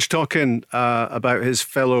 Let's hear Ange talking about his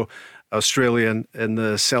fellow Australian in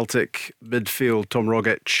the Celtic midfield, Tom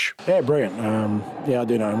Rogic. Yeah, brilliant. I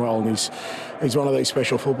do know him well, and he's one of these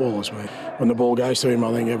special footballers, mate. When the ball goes to him,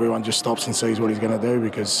 I think everyone just stops and sees what he's going to do,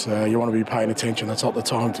 because you want to be paying attention. That's not the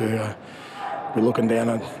time to be looking down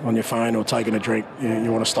on your phone or taking a drink.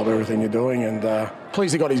 You want to stop everything you're doing, and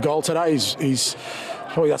pleased he got his goal today. He's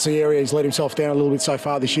probably, that's the area he's let himself down a little bit so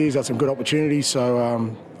far this year. He's had some good opportunities, so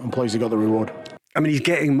I'm pleased he got the reward. I mean, he's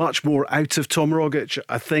getting much more out of Tom Rogic,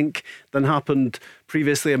 I think, than happened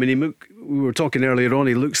previously. I mean, we were talking earlier on,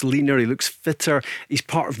 he looks leaner, he looks fitter. He's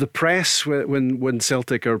part of the press when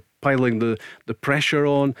Celtic are piling the pressure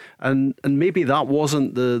on, and maybe that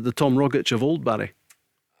wasn't the Tom Rogic of old, Barry.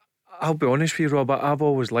 I'll be honest with you, Rob, I've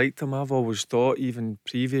always liked him. I've always thought, even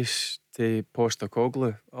previous to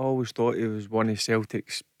Postecoglou, I always thought he was one of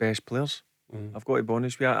Celtic's best players. I've got to be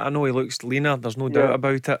honest with you. I know he looks leaner, there's no doubt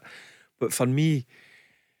about it. But for me,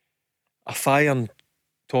 a firing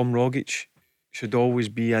Tom Rogic should always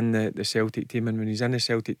be in the Celtic team. And when he's in the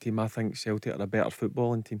Celtic team, I think Celtic are a better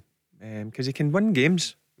footballing team. Because he can win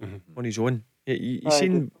games on his own. You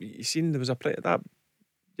seen there was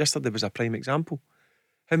yesterday was a prime example.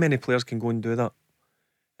 How many players can go and do that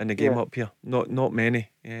in the game up here? Not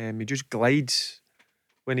many. He just glides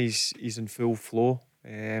when he's in full flow.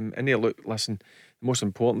 And listen, the most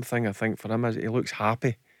important thing I think for him is he looks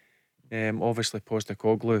happy. Obviously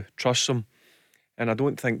Postecoglou trusts him, and I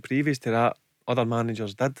don't think previous to that other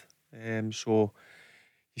managers did. So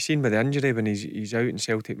you've seen with the injury when he's out and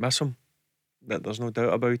Celtic miss him, that there's no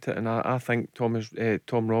doubt about it. And I think Tom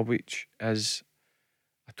Rogic is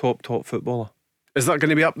a top footballer. Is that going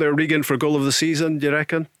to be up there, Regan, for goal of the season, do you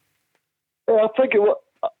reckon? I think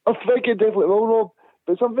it definitely will, Rob.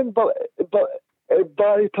 But something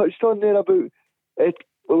Barry touched on there about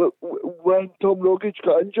when Tom Rogic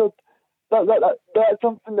got injured. That's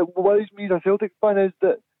something that worries me as a Celtic fan, is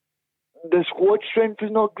that the squad strength is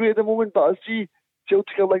not great at the moment, but I see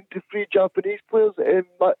Celtic are linked to 3 Japanese players in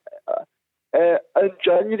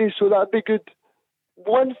January, so that'd be good.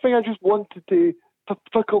 One thing I just wanted to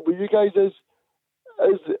pick up with you guys is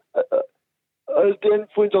the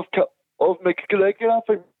influence of McGregor.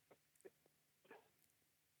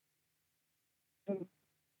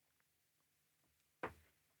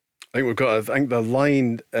 I think the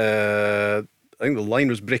line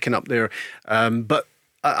was breaking up there, but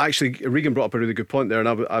actually Regan brought up a really good point there, and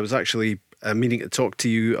I was actually meaning to talk to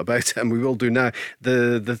you about it, and we will do now.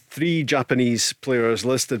 The 3 Japanese players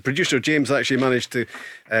listed, producer James actually managed to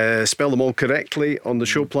spell them all correctly on the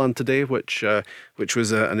show plan today, which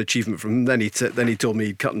was an achievement from him. Then he told me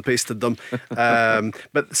he'd cut and pasted them.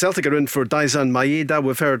 But Celtic are in for Daizan Maeda.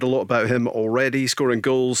 We've heard a lot about him already, scoring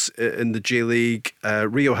goals in the J-League.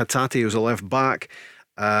 Ryo Hatate, who's a left back.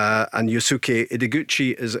 And Yosuke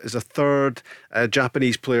Ideguchi is a third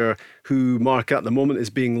Japanese player who, Mark, at the moment is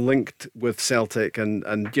being linked with Celtic, and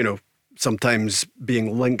sometimes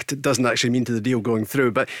being linked doesn't actually mean to the deal going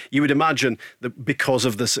through, but you would imagine that because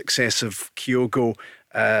of the success of Kyogo,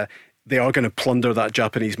 they are going to plunder that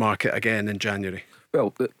Japanese market again in January.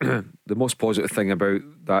 Well, the most positive thing about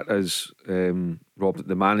that is, Rob, that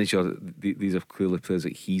the manager, these are clearly players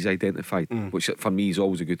that he's identified, which for me is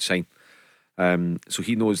always a good sign. So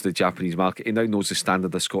he knows the Japanese market. He now knows the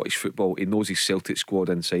standard of Scottish football. He knows his Celtic squad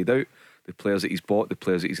inside out, the players that he's bought, the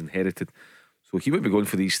players that he's inherited. So he won't be going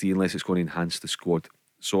for these three unless it's going to enhance the squad.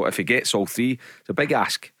 So if he gets all three, it's a big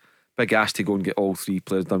ask. Big ask to go and get all three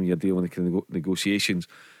players done. You're dealing with negotiations.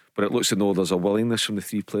 But it looks to know there's a willingness from the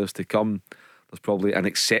three players to come. There's probably an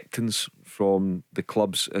acceptance from the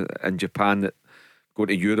clubs in Japan that going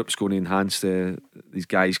to Europe's going to enhance these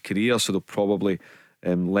guys' careers. So they'll probably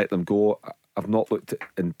let them go. I've not looked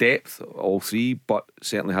in depth at all three, but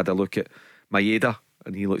certainly had a look at Maeda,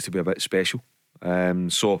 and he looks to be a bit special.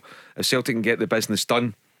 So if Celtic can get the business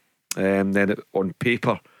done, then on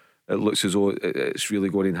paper it looks as though it's really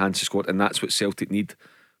going to enhance the squad, and that's what Celtic need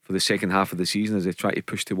for the second half of the season as they try to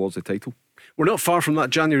push towards the title. We're not far from that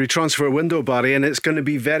January transfer window, Barry, and it's going to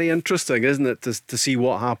be very interesting, isn't it, to see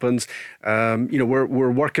what happens.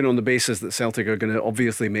 We're working on the basis that Celtic are going to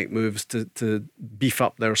obviously make moves to beef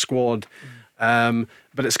up their squad.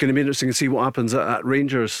 But it's going to be interesting to see what happens at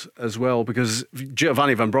Rangers as well, because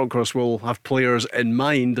Giovanni Van Bronckhorst will have players in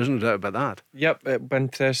mind. There's no doubt about that. Yep, it'll be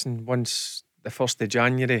interesting once the 1st of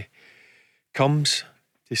January comes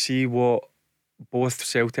to see what both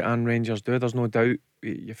Celtic and Rangers do. There's no doubt,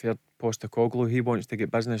 you've heard Postecoglou, he wants to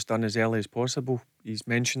get business done as early as possible. He's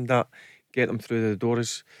mentioned that, get them through the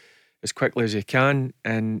doors as quickly as he can.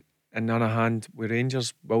 And on the other hand, with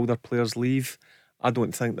Rangers, will their players leave? I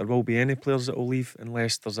don't think there will be any players that will leave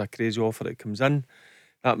unless there's a crazy offer that comes in.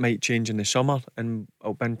 That might change in the summer, and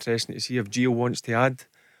it'll be interesting to see if Gio wants to add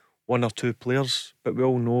one or two players. But we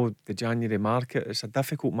all know the January market, it's a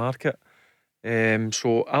difficult market.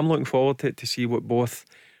 So I'm looking forward to see what both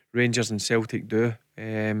Rangers and Celtic do,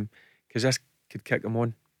 because this could kick them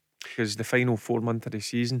on, because the final 4 months of the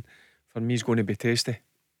season for me is going to be tasty.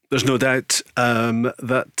 There's no doubt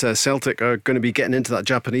that Celtic are going to be getting into that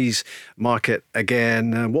Japanese market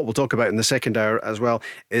again. What we'll talk about in the second hour as well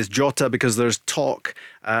is Jota, because there's talk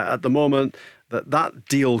at the moment that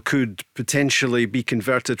deal could potentially be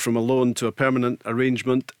converted from a loan to a permanent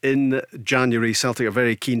arrangement in January. Celtic are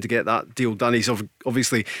very keen to get that deal done. He's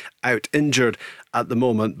obviously out injured at the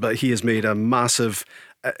moment, but he has made a massive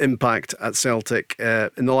impact at Celtic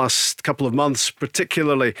in the last couple of months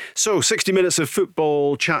particularly. So 60 minutes of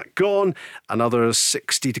football chat gone, another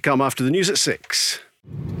 60 to come after the news at 6.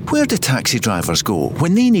 Where do taxi drivers go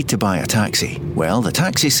when they need to buy a taxi? Well, the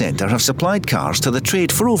Taxi Centre have supplied cars to the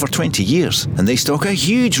trade for over 20 years, and they stock a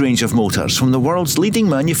huge range of motors from the world's leading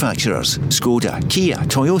manufacturers: Skoda, Kia,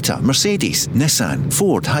 Toyota, Mercedes, Nissan,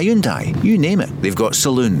 Ford, Hyundai, you name it. They've got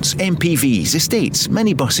saloons, MPVs, estates,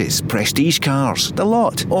 minibuses, prestige cars, the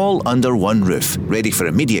lot, all under one roof, ready for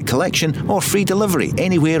immediate collection or free delivery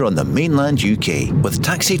anywhere on the mainland UK, with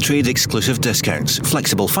taxi trade exclusive discounts,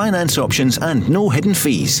 flexible finance options and no hidden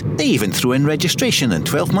fees. They even throw in registration and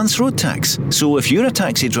 12 months road tax. So if you're a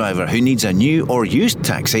taxi driver who needs a new or used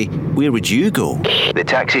taxi, where would you go?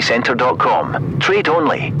 TheTaxiCentre.com. Trade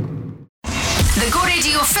only. The Go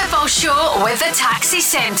Radio Football Show with the Taxi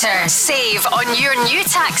Centre. Save on your new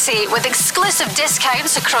taxi with exclusive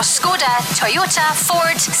discounts across Skoda, Toyota,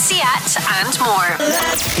 Ford, Seat and more.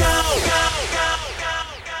 Let's go.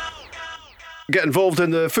 Get involved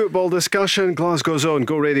in the football discussion. Glasgow's own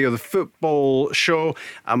Go Radio, the football show,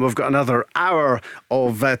 and we've got another hour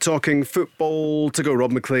of talking football to go.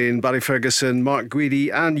 Rob Maclean, Barry Ferguson, Mark Guidi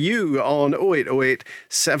and you on 0808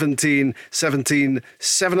 17 17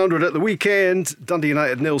 700 at the weekend. Dundee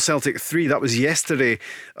United 0, Celtic 3. That was yesterday,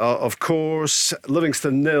 of course.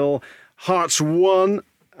 Livingston 0, Hearts 1.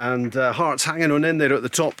 And Hearts hanging on in there at the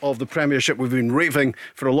top of the Premiership. We've been raving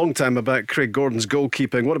for a long time about Craig Gordon's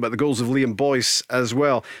goalkeeping. What about the goals of Liam Boyce as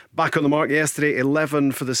well? Back on the mark yesterday,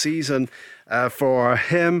 11 for the season for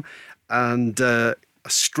him. And a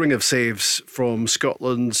string of saves from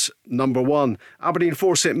Scotland's number one. Aberdeen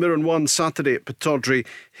 4, St Mirren 1, Saturday at Pittodrie.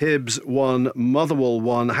 Hibs 1, Motherwell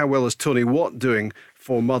 1. How well is Tony Watt doing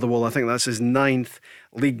for Motherwell? I think that's his 9th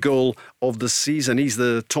league goal of the season. He's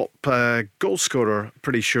the top goal scorer,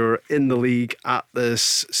 pretty sure, in the league at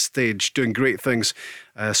this stage, doing great things.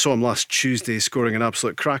 Saw him last Tuesday scoring an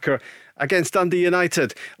absolute cracker against Dundee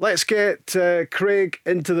United. Let's get Craig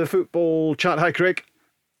into the football chat. Hi, Craig.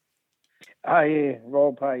 Hi,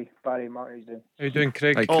 Rob. Hi, Barry. Mark. How you doing? How you doing,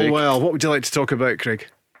 Craig? Hi, Craig. Oh, well, what would you like to talk about, Craig?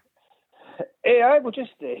 I will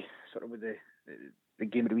just sort of with the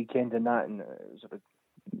game of the weekend and that, and sort of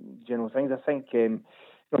general things. I think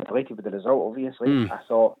not delighted with the result, obviously. I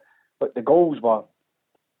thought, but the goals were,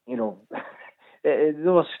 They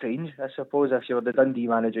were strange. I suppose if you were the Dundee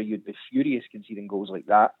manager, you'd be furious conceding goals like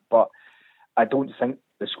that. But I don't think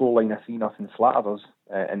the scoreline of 3-0 flattered us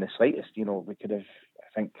in the slightest. You know, we could have, I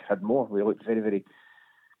think, had more. We looked very, very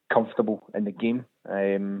comfortable in the game.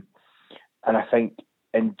 And I think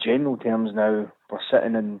in general terms now, we're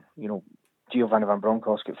sitting in, you know, Giovanni Van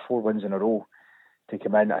Bronckhorst got 4 wins in a row to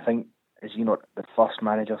come in. I think, is he not the first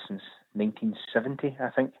manager since 1970, I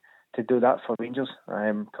think, to do that for Rangers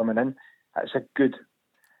coming in? That's a good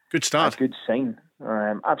start. A good sign.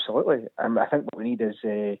 Absolutely. I think what we need is,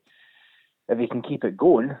 if he can keep it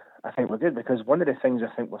going, I think we're good, because one of the things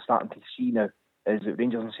I think we're starting to see now is that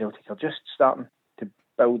Rangers and Celtic are just starting to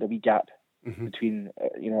build a wee gap between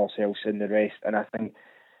ourselves and the rest. And I think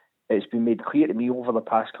it's been made clear to me over the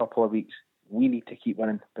past couple of weeks, we need to keep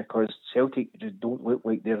winning, because Celtic just don't look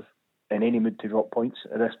like they're in any mood to drop points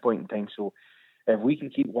at this point in time. So if we can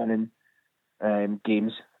keep winning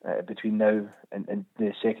games between now and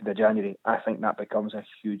the 2nd of January, I think that becomes a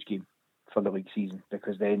huge game for the league season,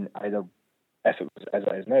 because then either, if it was as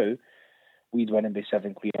it is now, we'd win and be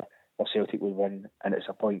 7 clear, or Celtic would win and it's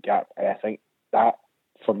a point gap. And I think that,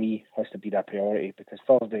 for me, has to be that priority, because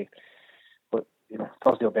Thursday will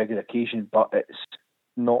be a good occasion, but it's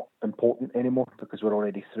not important anymore because we're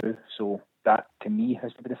already through. So that, to me,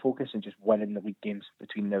 has to be the focus, and just winning the league games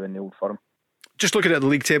between now and the Old Firm. Just looking at the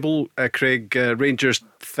league table, Craig, Rangers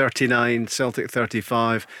 39, Celtic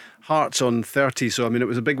 35, Hearts on 30. So I mean, it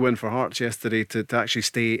was a big win for Hearts yesterday to actually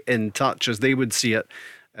stay in touch, as they would see it,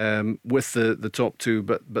 with the top two.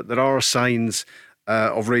 But there are signs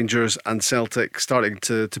of Rangers and Celtic starting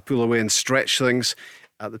to pull away and stretch things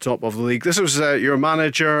at the top of the league. This was your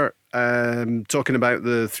manager talking about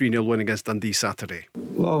the 3-0 win against Dundee Saturday.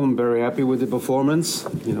 Well, I'm very happy with the performance.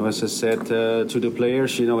 You know, as I said to the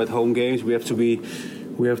players, you know, at home games we have to be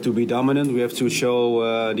dominant. We have to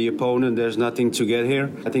show the opponent there's nothing to get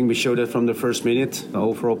here. I think we showed that from the first minute.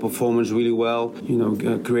 Overall performance really well. You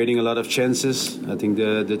know, creating a lot of chances. I think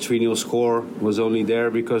the 3-0 score was only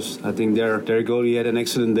there because I think their goalie had an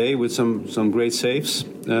excellent day with some great saves.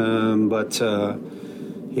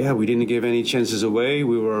 Yeah, we didn't give any chances away.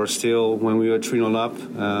 We were still, when we were 3-0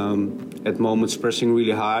 up, at moments pressing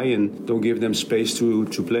really high and don't give them space to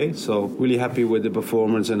play. So really happy with the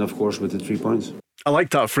performance and, of course, with the 3 points. I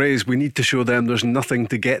like that phrase, we need to show them there's nothing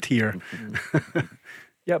to get here.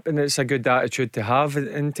 Yep, and it's a good attitude to have.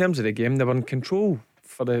 In terms of the game, they were in control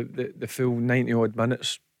for the full 90 odd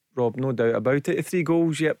minutes, Rob, no doubt about it. The 3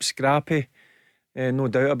 goals, yep, scrappy. No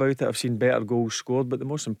doubt about it. I've seen better goals scored, but the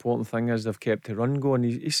most important thing is they've kept the run going.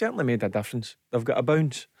 He certainly made a difference. They've got a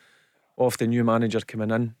bounce off the new manager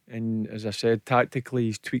coming in, and as I said, tactically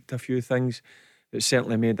he's tweaked a few things that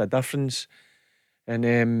certainly made a difference. And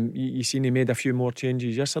you seen he made a few more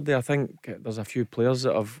changes yesterday. I think there's a few players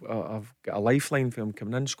that have got a lifeline for him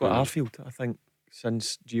coming in. Scott Arfield, I think,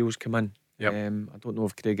 since Gio's come in. Yep. I don't know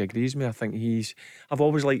if Craig agrees with me. I've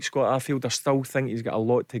always liked Scott Arfield. I still think he's got a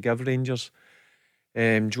lot to give Rangers.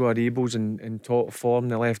 Joe Aribo's in top form.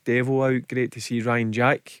 They left Devo out. Great to see Ryan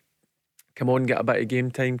Jack come on, get a bit of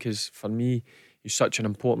game time, because for me he's such an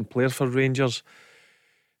important player for Rangers.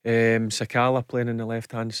 Sakala playing on the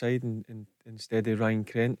left hand side instead of Ryan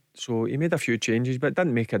Krent. So he made a few changes, but it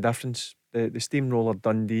didn't make a difference. The steamroller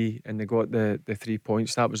Dundee, and they got the 3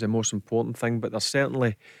 points. That was the most important thing. But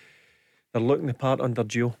they're looking the part under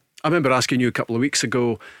Gio. I remember asking you a couple of weeks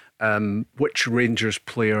ago which Rangers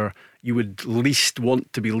player you would least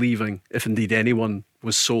want to be leaving, if indeed anyone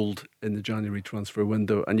was sold in the January transfer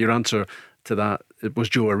window, and your answer to that, it was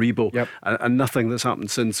Joe Aribo. Yep. And nothing that's happened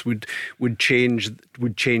since would change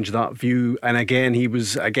that view. And again, he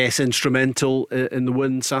was, I guess, instrumental in the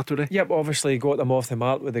win Saturday. Yep, obviously got them off the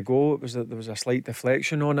mark with the goal. There was a slight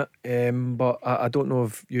deflection on it, but I don't know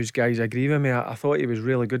if you guys agree with me. I thought he was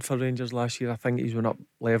really good for Rangers last year. I think he's went up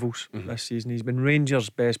levels this season. He's been Rangers'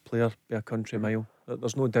 best player by a country mile.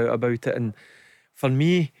 There's no doubt about it. And for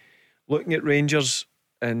me, looking at Rangers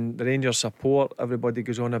and the Rangers support, everybody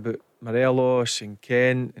goes on about Morelos and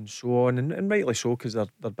Ken and so on, and rightly so, because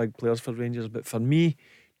they're big players for Rangers. But for me,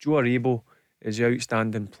 Joe Aribo is the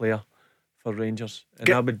outstanding player for Rangers, and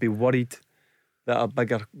I would be worried that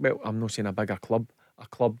I'm not saying a bigger club, a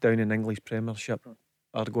club down in English Premiership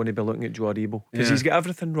are going to be looking at Joe Aribo, because he's got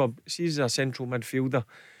everything, Rob. He's a central midfielder.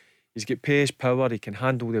 He's got pace, power, he can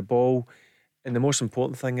handle the ball, and the most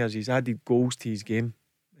important thing is he's added goals to his game,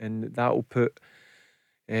 and that'll put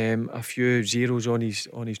a few zeros on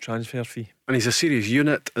his transfer fee. And he's a serious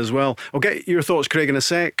unit as well. I'll get your thoughts, Craig, in a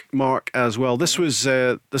sec, Mark, as well. This was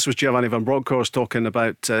Giovanni van Bronckhorst talking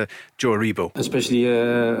about Joe Aribo. Especially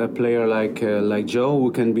a player like Joe,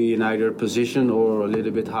 who can be in either position or a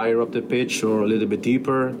little bit higher up the pitch or a little bit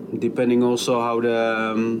deeper, depending also how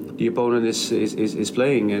the opponent is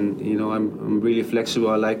playing. And I'm really flexible.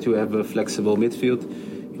 I like to have a flexible midfield,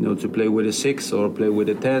 to play with a 6 or play with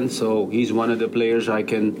a 10. So he's one of the players I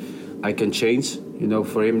can change.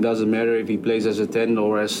 For him, doesn't matter if he plays as a 10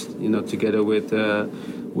 or as together with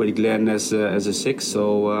Glenn as a 6.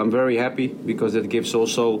 So I'm very happy because that gives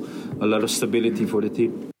also a lot of stability for the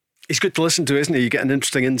team. He's good to listen to, isn't he? You get an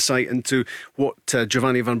interesting insight into what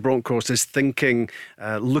Giovanni van Bronckhorst is thinking,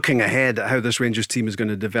 looking ahead at how this Rangers team is going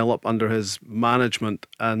to develop under his management.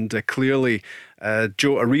 And clearly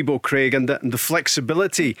Joe Aribo, Craig, and the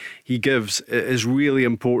flexibility he gives is really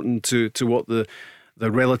important to what the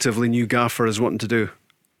relatively new gaffer is wanting to do.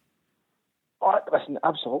 Listen,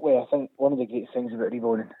 absolutely. I think one of the great things about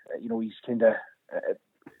Aribo, he's kind of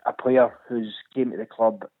a player who's came to the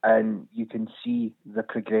club and you can see the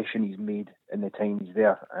progression he's made in the time he's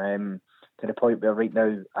there. To the point where right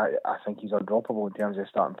now I think he's undroppable in terms of a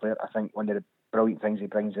starting player. I think one of the brilliant things he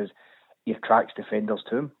brings is he attracts defenders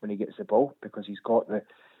to him when he gets the ball, because he's got they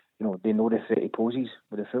know the threat he poses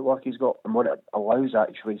with the footwork he's got, and what it allows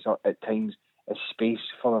actually at times is space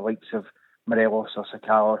for the likes of Morelos or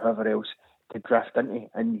Sakala or whoever else to drift into,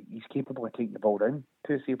 and he's capable of taking the ball down.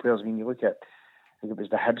 2 or 3 players, when you look at, I think it was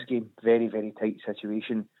the Hibs game, very, very tight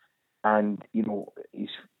situation, and his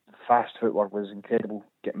fast footwork was incredible,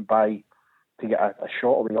 getting by to get a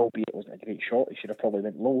shot away, albeit it wasn't a great shot. He should have probably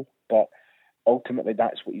went low, but ultimately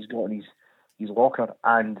that's what he's got in his locker.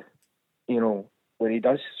 And when he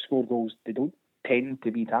does score goals, they don't tend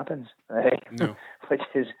to be tap-ins, no. Which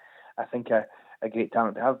is, I think, a great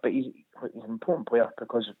talent to have. But he's an important player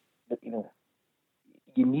because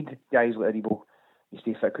you need guys like Aribo to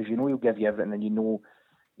stay fit, because he'll give you everything, and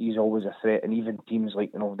he's always a threat. And even teams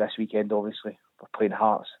like this weekend, obviously we're playing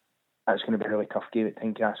Hearts, that's going to be a really tough game at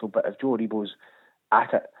Tynecastle. But if Joe Aribo's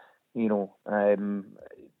at it,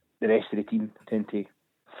 the rest of the team tend to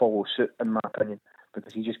follow suit, in my opinion,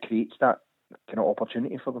 because he just creates that kind of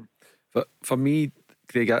opportunity for them. But for me,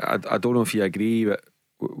 Craig, I don't know if you agree, but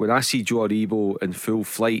when I see Joe Aribo in full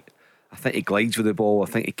flight, I think he glides with the ball. I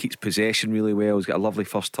think he keeps possession really well. He's got a lovely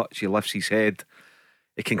first touch. He lifts his head.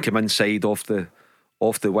 He can come inside off the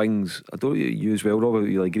wings. I don't know you as well, Rob.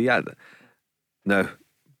 You agree at that? Now,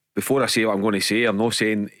 before I say what I'm going to say, I'm not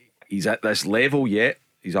saying he's at this level yet.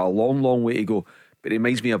 He's a long, long way to go. But it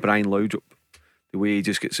reminds me of Brian Laudrup, the way he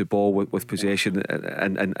just gets the ball with possession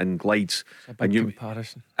and glides. It's a big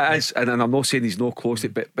comparison. It is, and I'm not saying he's no close to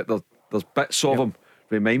it, but there's bits of him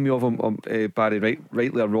remind me of him, Barry,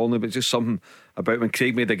 rightly or wrongly, but just something about him. And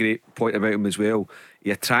Craig made a great point about him as well.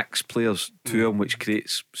 He attracts players to him, which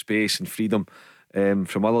creates space and freedom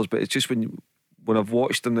from others. But it's just when I've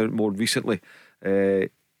watched him more recently,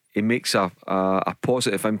 he makes a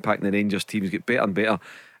positive impact in the Rangers team. He's get better and better.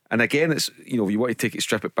 And again, it's, if you want to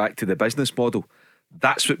strip it back to the business model,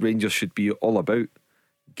 that's what Rangers should be all about.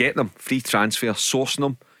 Getting them, free transfer, sourcing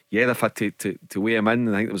them. Yeah, they've had to weigh him in,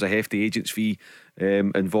 and I think there was a hefty agent's fee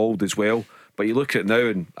involved as well. But you look at it now,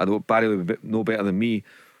 and I know Barry would know better than me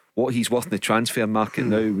what he's worth in the transfer market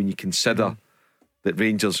now, when you consider that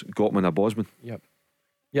Rangers got him in a Bosman.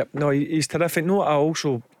 Yep. No, he's terrific. No,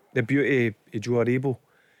 also the beauty of Joe Aribo,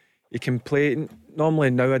 he can play. Normally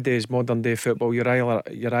nowadays, modern day football, you're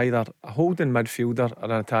either a holding midfielder or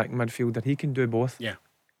an attacking midfielder. He can do both. Yeah,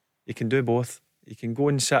 he can do both. He can go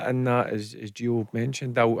and sit in that, as Gio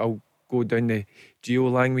mentioned. I'll go down the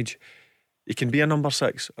Gio language. He can be a number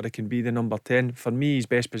 6 or he can be the number 10. For me, his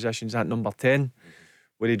best position is at number 10,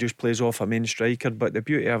 where he just plays off a main striker. But the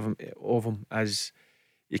beauty of him is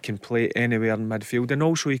he can play anywhere in midfield, and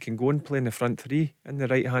also he can go and play in the front 3 in the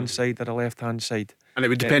right hand side or the left hand side. And it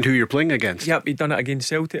would depend who you're playing against. Yep, he done it against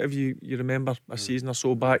Celtic. If you remember a season or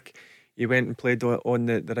so back, he went and played on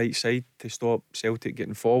the right side to stop Celtic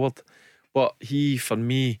getting forward. But he, for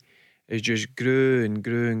me, is just grew and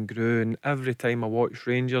grew and grew. And every time I watch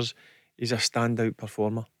Rangers, he's a standout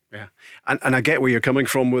performer. Yeah, and I get where you're coming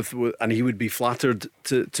from with and he would be flattered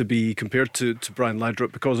to be compared to Brian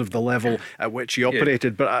Laudrup because of the level at which he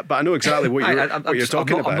operated. But I know exactly what you're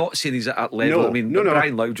talking about. I'm not saying he's at that level.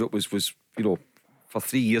 Brian Laudrup was for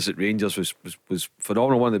 3 years at Rangers was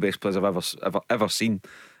phenomenal. One of the best players I've ever seen.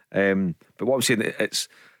 But what I'm saying, it's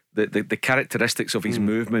the characteristics of his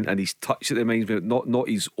movement and his touch that reminds me, not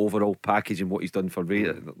his overall package and what he's done for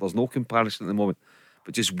Rangers. There's no comparison at the moment.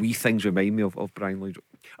 but just wee things remind me of Brian Lloyd.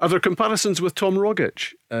 Are there comparisons with Tom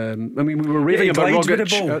Rogic? I mean, we were raving about glides with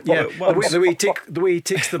Rogic. the ball. The way he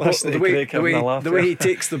takes the ball, the way he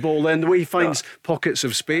takes the ball in, the way he finds pockets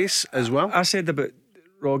of space as well. I said about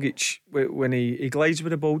Rogic when he glides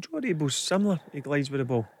with the ball. Joe Aribo's similar. He glides with the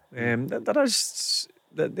ball.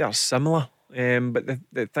 They are similar. But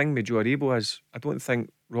the thing with Joe Aribo is, I don't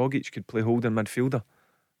think Rogic could play holding midfielder.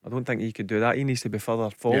 I don't think he could do that. He needs to be further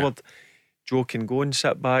forward. Yeah. Joe can go and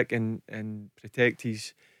sit back and protect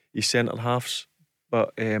his centre halves,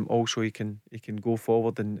 but also he can go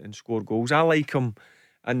forward and score goals. I like him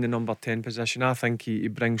in the number 10 position. I think he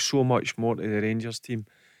brings so much more to the Rangers team.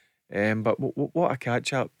 But what a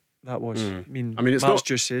catch up that was. I mean it's Mark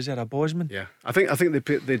just says they're a Bosman. Yeah, I think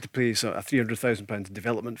they'd pay sort of £300,000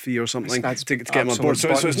 development fee or something to get him on board. So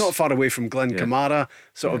it's not far away from Glenn Kamara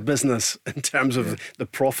sort of business in terms of the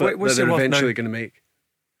profit that they're eventually going to make.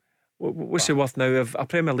 What's it worth now? If a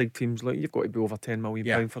Premier League team's like, you've got to be over £10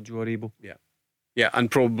 million for Joe Aribo. Yeah, and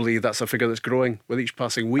probably that's a figure that's growing with each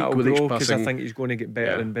passing week. Because I think he's going to get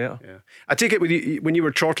better and better. Yeah. I take it when you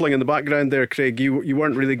were chortling in the background there, Craig, you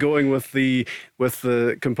weren't really going with the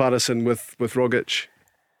comparison with Rogic.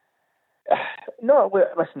 No,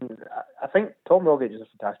 listen, I think Tom Rogic is a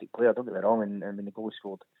fantastic player. Don't get me wrong, and when the goal he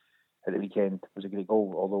scored at the weekend was a great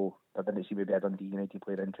goal. Although I didn't see maybe a Dundee United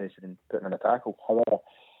player interested in putting in a tackle. However,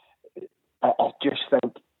 I just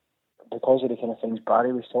think because of the kind of things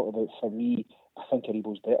Barry was talking about, for me, I think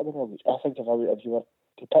Aribo's better than Rogic. I think if you were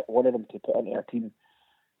to pick one of them to put into a team,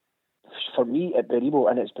 for me it'd be Aribo,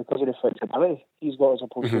 and it's because of the flexibility he's got as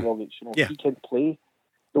opposed to Rogic. He can play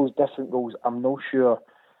those different roles. I'm not sure,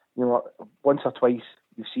 once or twice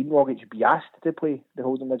you've seen Rogic be asked to play the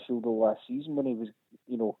holding midfield last season when he was,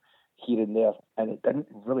 here and there, and it didn't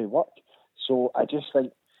really work. So I just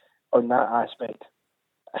think on that aspect,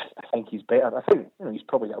 I think he's better. I think he's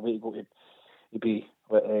probably got a way to go to be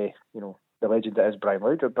the legend that is Brian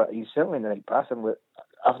Lloyd, but he's certainly in the right path. And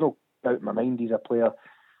I've no doubt in my mind he's a player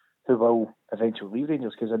who will eventually leave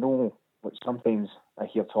Rangers, because I know sometimes I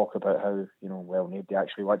hear talk about how nobody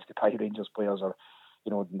actually wants to buy Rangers players, or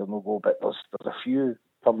they'll no go. But there's a few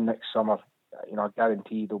come next summer. I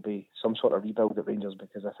guarantee there'll be some sort of rebuild at Rangers,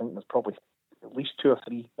 because I think there's probably at least 2 or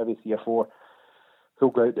 3, maybe 3 or 4 who'll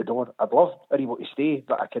go out the door. I'd love Aribo to stay,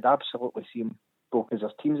 but I could absolutely see him go, because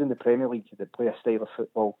there's teams in the Premier League that play a style of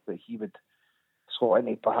football that he would slot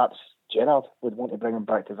into. Perhaps Gerrard would want to bring him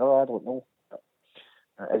back to Villa, I don't know. But,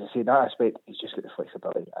 as I say, in that aspect, he's just got the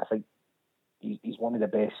flexibility. I think he's one of the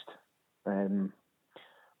best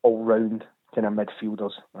all-round kind of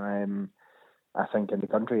midfielders, I think, in the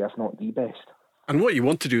country, if not the best. And what you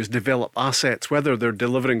want to do is develop assets, whether they're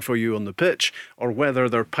delivering for you on the pitch or whether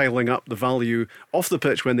they're piling up the value off the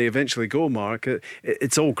pitch when they eventually go, Mark.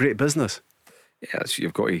 It's all great business. Yeah, that's what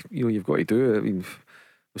you've got to do. I mean,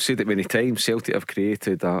 we've said it many times. Celtic have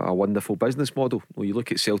created a wonderful business model. Well, you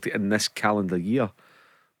look at Celtic in this calendar year,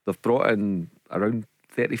 they've brought in around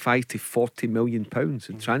 35 to 40 million pounds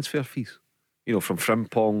in transfer fees. From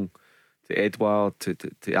Frimpong to Edouard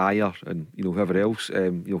to Ayer and whoever else,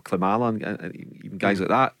 Klimala and even guys like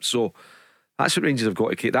that. So that's what Rangers have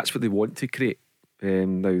got to create. That's what they want to create.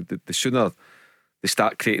 Now the sooner they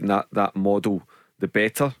start creating that model, the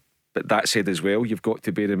better. But that said as well, you've got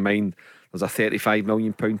to bear in mind there's a £35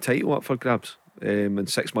 million title up for grabs in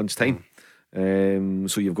 6 months' time.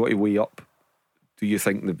 So you've got to weigh up. Do you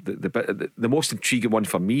think the most intriguing one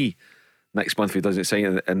for me next month if he doesn't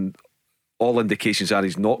sign, and all indications are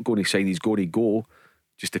he's not going to sign, he's going to go,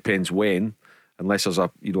 just depends when, unless there's a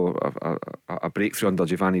breakthrough under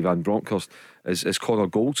Giovanni Van Bronckhorst, is Connor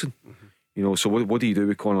Goldson. So what do you do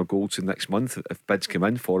with Connor Goldson next month if bids come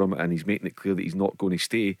in for him and he's making it clear that he's not going to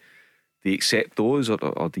stay? Do you accept those,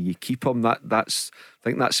 or do you keep him? I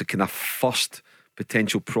think that's the kind of first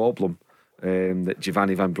potential problem that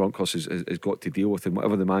Giovanni Van Bronckhorst has got to deal with, and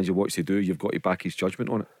whatever the manager wants to do, you've got to back his judgment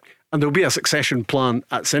on it. And there'll be a succession plan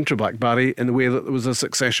at centre-back, Barry, in the way that there was a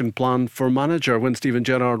succession plan for manager when Steven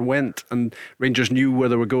Gerrard went, and Rangers knew where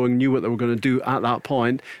they were going, knew what they were going to do at that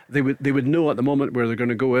point. They would know at the moment where they're going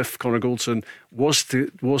to go if Connor Goldson was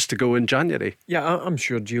to go in January. Yeah, I'm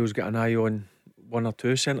sure Gio's got an eye on 1 or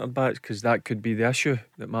 2 centre-backs, because that could be the issue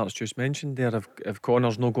that Mark's just mentioned there. If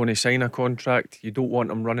Connor's not going to sign a contract, you don't want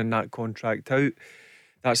him running that contract out.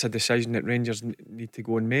 That's a decision that Rangers need to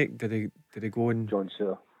go and make. Do they go and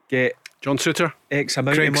get John Souttar, X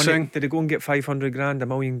amount Craig of money? Singh. Did they go and get 500 grand, £1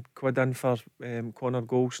 million in for Connor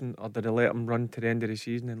Goldson, or did they let him run to the end of the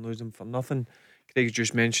season and lose him for nothing? Craig's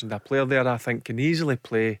just mentioned a player there I think can easily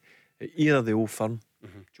play at either the old firm,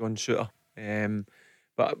 John Souttar.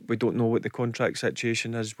 But we don't know what the contract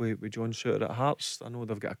situation is with John Souttar at Hearts. I know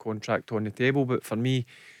they've got a contract on the table, but for me,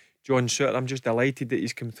 John Souttar, I'm just delighted that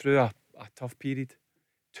he's come through a tough period.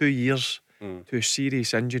 2 years, 2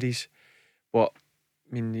 serious injuries. But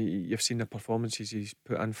I mean, you've seen the performances he's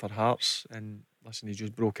put in for Hearts, and listen, he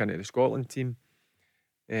just broke into the Scotland team.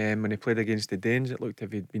 When he played against the Danes, it looked as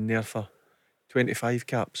if he'd been there for 25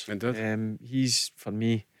 caps. He's, for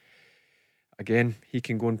me, again, he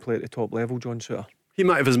can go and play at the top level, John Souttar. He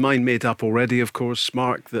might have his mind made up already, of course,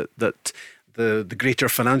 Mark, that the greater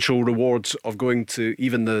financial rewards of going to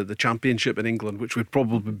even the Championship in England, which would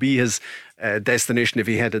probably be his destination if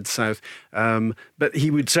he headed south. But he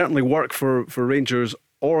would certainly work for Rangers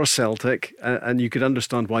or Celtic, and you could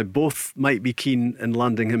understand why both might be keen in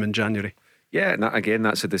landing him in January. Yeah, and again,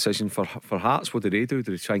 that's a decision for Hearts. What do? Do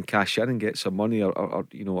they try and cash in and get some money, or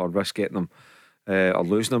risk getting them or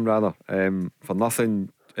losing them rather? For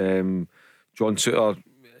nothing, John Souttar,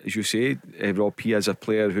 as you say, Rob, he is a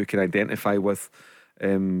player who can identify with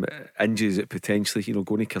injuries that potentially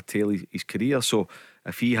going to curtail his career. So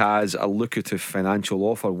if he has a lucrative financial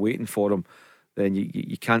offer waiting for him, then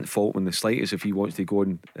you can't fault him in the slightest if he wants to go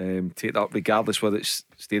and take that up, regardless whether it's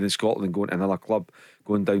staying in Scotland and going to another club,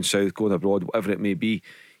 going down south, going abroad, whatever it may be.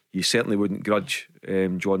 You certainly wouldn't grudge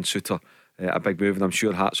John Souttar a big move, and I'm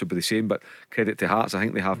sure Hearts would be the same. But credit to Hearts, I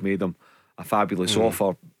think they have made him a fabulous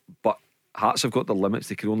offer, but Hearts have got their limits.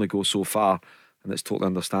 They can only go so far, and it's totally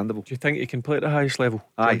understandable. Do you think he can play at the highest level?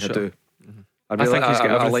 Aye, I do. I think he's got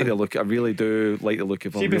everything. I like the look. I really do like the look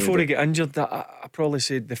of him. See, before he got injured, I probably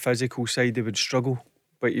said the physical side he would struggle,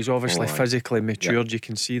 but he's obviously physically matured. Yeah. You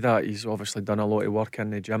can see that he's obviously done a lot of work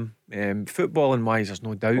in the gym. Footballing wise, there's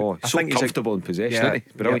no doubt. I think comfortable in possession. Yeah,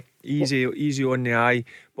 brilliant. Yeah. Easy on the eye,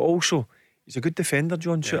 but also he's a good defender,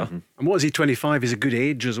 John Souttar. And what is he? 25? He's a good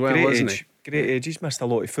age as well, isn't he? Great age. He's missed a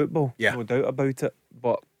lot of football. Yeah, no doubt about it.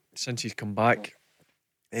 But since he's come back,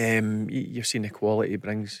 you've seen the quality he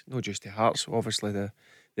brings, not just to Hearts, obviously the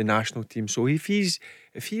national team. So if he's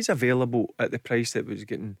available at the price that was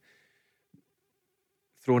getting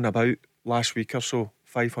thrown about last week or so,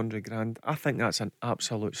 500 grand, I think that's an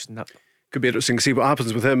absolute snip. Could be interesting to see what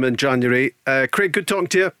happens with him in January. Craig, good talking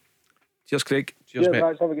to you. Cheers, Craig. Cheers, mate.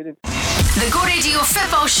 Thanks, have a good day. The Go Radio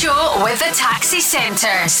Football Show with the Taxi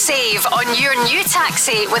Centre. Save on your new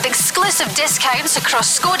taxi with exclusive discounts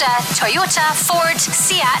across Skoda, Toyota, Ford,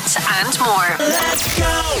 Seat and more. Let's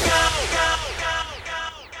go.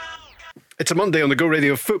 It's a Monday on the Go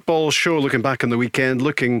Radio Football Show, looking back on the weekend,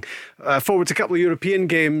 looking forward to a couple of European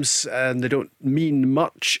games, and they don't mean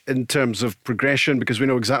much in terms of progression because we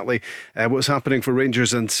know exactly what's happening for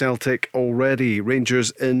Rangers and Celtic already. Rangers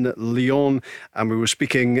in Lyon, and we were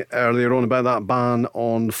speaking earlier on about that ban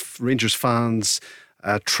on Rangers fans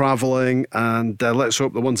travelling, and let's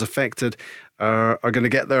hope the ones affected are going to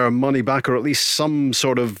get their money back, or at least some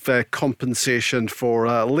sort of compensation for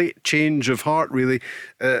a late change of heart, really,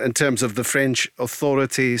 in terms of the French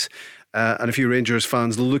authorities. And a few Rangers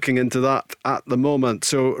fans looking into that at the moment.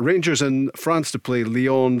 So Rangers in France to play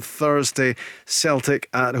Lyon Thursday, Celtic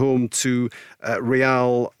at home to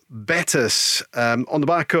Real Betis, on the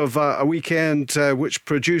back of a weekend which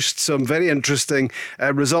produced some very interesting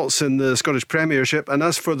results in the Scottish Premiership. And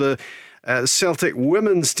as for the Celtic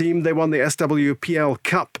women's team, they won the SWPL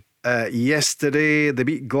Cup yesterday. They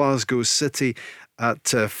beat Glasgow City at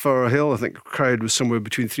Firhill. I think the crowd was somewhere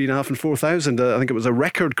between 3,500 and 4,000. I think it was a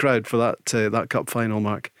record crowd for that cup final,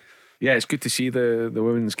 Mark. Yeah, it's good to see the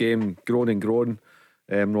women's game growing and growing,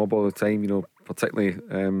 Rob, all the time, particularly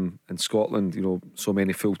in Scotland, so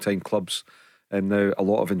many full-time clubs, and now a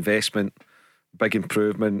lot of investment, big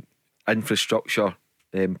improvement, infrastructure,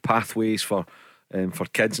 pathways for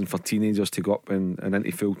kids and for teenagers to go up and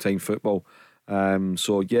into full-time football.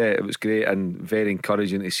 So yeah, it was great and very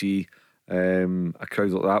encouraging to see a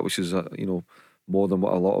crowd like that, which is more than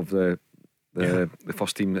what a lot of the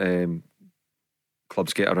first team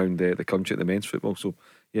clubs get around the country at the men's football. So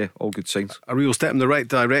yeah, all good signs. A real step in the right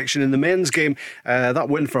direction. In the men's game, that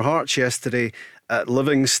win for Hearts yesterday at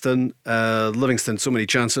Livingston. Livingston, so many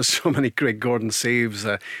chances, so many Craig Gordon saves.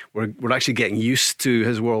 We're actually getting used to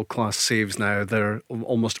his world-class saves now. They're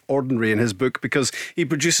almost ordinary in his book because he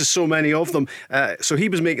produces so many of them. So he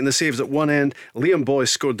was making the saves at one end. Liam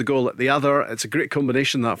Boyce scored the goal at the other. It's a great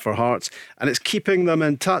combination, that, for Hearts, and it's keeping them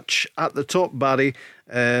in touch at the top, Barry.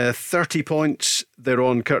 30 points they're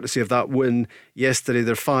on, courtesy of that win yesterday.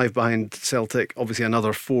 They're 5 behind Celtic, obviously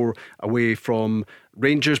another 4 away from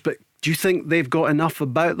Rangers. But do you think they've got enough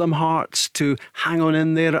about them, Hearts, to hang on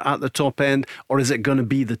in there at the top end, or is it going to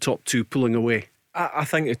be the top 2 pulling away? I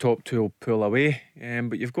think the top 2 will pull away,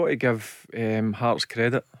 but you've got to give Hearts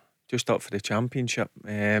credit. just up for the Championship.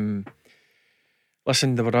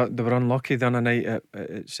 Listen, they were unlucky the other night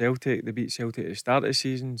at Celtic. They beat Celtic at the start of the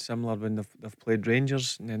season, similar when they've played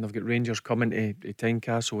Rangers, and then they've got Rangers coming to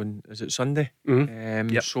Tynecastle on, is it Sunday?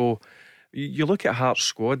 Yep. So you look at Hearts'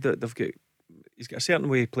 squad, that he's got a certain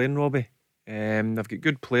way of playing, Robbie. They've got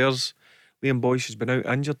good players. Liam Boyce has been out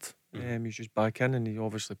injured. He's just back in, and he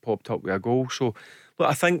obviously popped up with a goal. So look,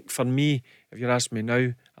 I think for me, if you're asking me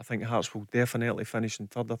now, I think Hearts will definitely finish in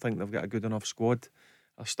third. I think they've got a good enough squad.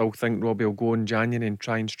 I still think Robbie will go in January and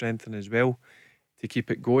try and strengthen as well to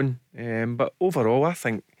keep it going. But overall, I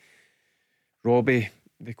think Robbie,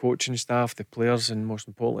 the coaching staff, the players, and most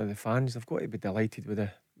importantly the fans, they've got to be delighted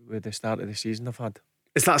with the start of the season they've had.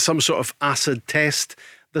 Is that some sort of acid test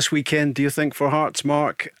this weekend, do you think, for Hearts,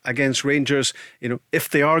 Mark, against Rangers? You know, if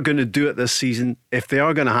they are going to do it this season, if they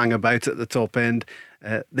are going to hang about at the top end,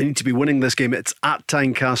 they need to be winning this game. It's at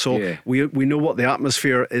Tynecastle. Yeah. We know what the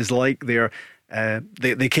atmosphere is like there.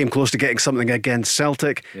 They came close to getting something against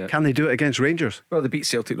Celtic. Yeah. Can they do it against Rangers? Well, they beat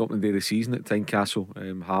Celtic on opening day of the season at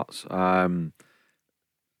Tynecastle, Hearts.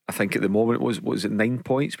 I think at the moment was it 9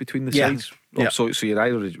 points between the sides. Yeah. So you're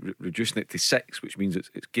either reducing it to 6, which means it's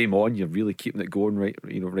game on. You're really keeping it going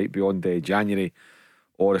right beyond January,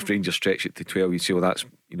 or if Rangers stretch it to 12, you say, well, that's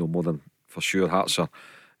more than for sure. Hearts are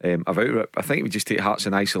about it. I think we just take Hearts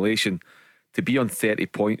in isolation. To be on 30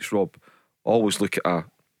 points, Rob, always look at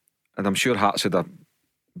and I'm sure Hearts had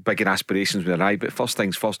bigger aspirations when they arrived, but first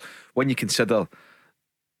things first, when you consider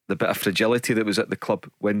the bit of fragility that was at the club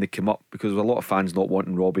when they came up, because there was a lot of fans not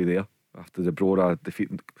wanting Robbie there after the Brora defeat,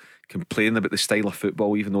 complaining about the style of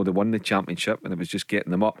football, even though they won the Championship, and it was just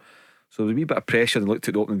getting them up. So there was a wee bit of pressure, and looked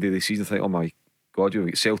at the opening day of the season and think, oh my God, you've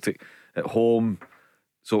got Celtic at home,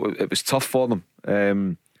 so it was tough for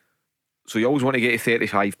them. So you always want to get to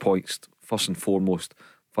 35 points first and foremost.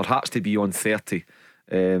 For Hearts to be on 30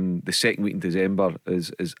 the second week in December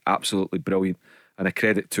is absolutely brilliant, and a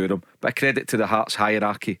credit to them, but a credit to the Hearts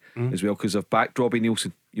hierarchy as well, because they've backed Robbie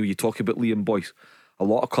Neilson. You talk about Liam Boyce. A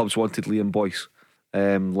lot of clubs wanted Liam Boyce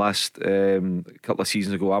last couple of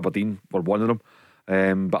seasons ago. Aberdeen were one of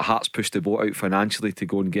them, but Hearts pushed the boat out financially to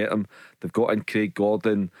go and get him. They've got in Craig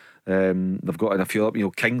Gordon, they've got in a few other,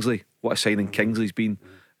 Kingsley. What a signing Kingsley's been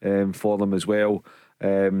for them as well.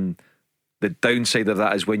 The downside of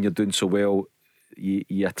that is when you're doing so well,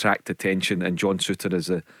 you attract attention, and John Souttar is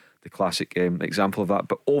the classic example of that.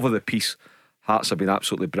 But over the piece, Hearts have been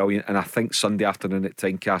absolutely brilliant, and I think Sunday afternoon at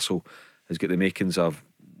Tynecastle has got the makings of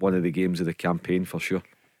one of the games of the campaign for sure.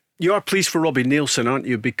 You are pleased for Robbie Neilson, aren't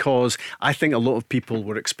you? Because I think a lot of people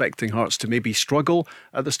were expecting Hearts to maybe struggle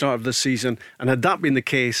at the start of this season, and had that been the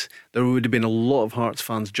case, there would have been a lot of Hearts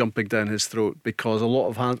fans jumping down his throat, because a lot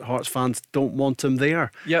of Hearts fans don't want him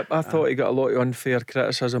there. Yep, I thought he got a lot of unfair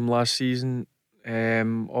criticism last season.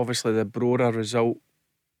 Obviously the Brora result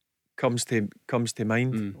comes to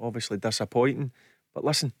mind. Obviously disappointing, but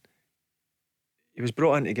listen, he was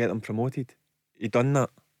brought in to get them promoted. He done that.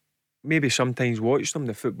 Maybe sometimes watched them,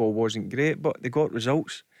 the football wasn't great, but they got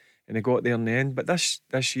results and they got there in the end. But this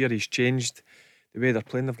year he's changed the way they're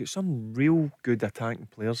playing. They've got some real good attacking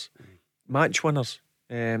players, match winners.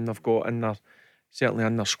 They've got certainly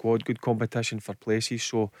in their squad, good competition for places.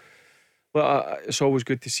 So it's always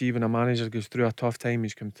good to see when a manager goes through a tough time,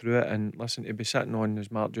 he's come through it. And listen, to be sitting on, as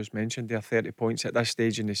Mark just mentioned, they're 30 points at this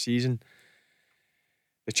stage in the season.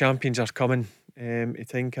 The champions are coming to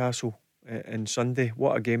Tynecastle on Sunday.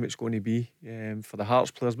 What a game it's going to be for the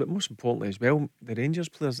Hearts players, but most importantly as well, the Rangers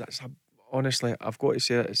players. Honestly, I've got to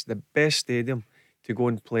say that it's the best stadium to go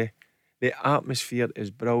and play. The atmosphere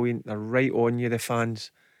is brilliant. They're right on you, the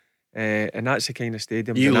fans. And that's the kind of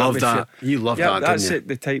stadium you love atmosphere. that. You love that. That's it,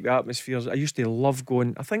 the type of atmospheres I used to love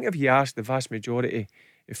going. I think if you ask the vast majority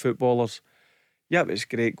of footballers, it's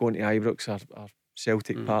great going to Ibrox or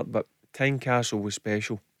Celtic Park, but Tynecastle was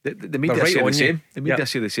special. The media say the same. The media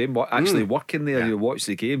say the same. Actually working there, you watch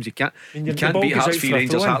the games. You can't beat Hearts v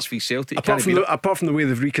Rangers, Hearts v Celtic. Apart from the way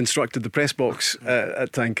they've reconstructed the press box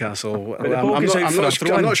at Tynecastle,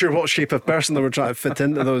 I'm not sure what shape of person they were trying to fit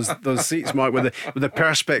into those seats, Mark, with the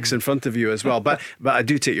perspex in front of you as well. But I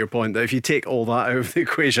do take your point that if you take all that out of the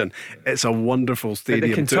equation, it's a wonderful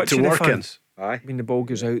stadium to work in. When the ball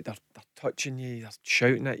goes out, they're touching you, they're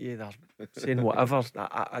shouting at you, they're saying whatever.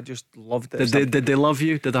 I just loved it. Did they love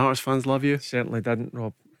you? Did the Hearts fans love you? Certainly didn't,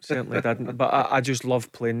 Rob. Certainly didn't. But I just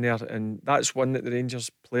love playing there, and that's one that the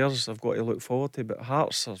Rangers players have got to look forward to. But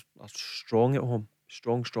Hearts are strong at home,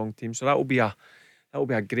 strong team. So that will be a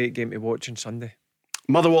great game to watch on Sunday.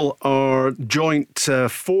 Motherwell are joint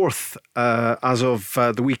fourth as of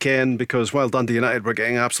the weekend, because while Dundee United were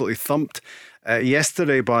getting absolutely thumped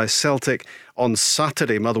yesterday by Celtic, on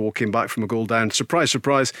Saturday Motherwell came back from a goal down. Surprise,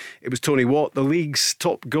 surprise, it was Tony Watt, the league's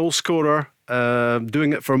top goal scorer,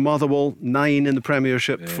 doing it for Motherwell. 9 in the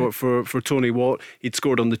Premiership for Tony Watt. He'd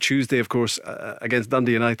scored on the Tuesday, of course, against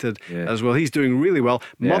Dundee United as well. He's doing really well.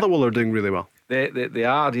 Motherwell are doing really well. They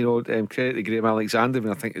are, credit to Graham Alexander,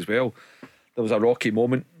 and I think as well there was a rocky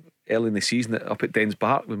moment early in the season up at Dens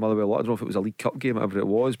Park with Motherwell. I don't know if it was a League Cup game, whatever it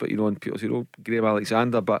was, but and people say, Graham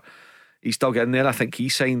Alexander, but he's still getting there. I think he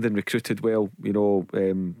signed and recruited well. I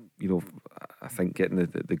think getting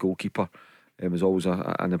the goalkeeper was always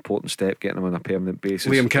an important step, getting him on a permanent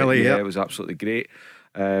basis. Liam Kelly, it was absolutely great.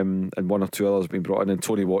 And one or two others have been brought in, and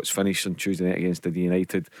Tony Watt's finish on Tuesday night against Dundee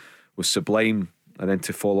United was sublime, and then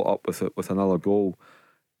to follow up with another goal.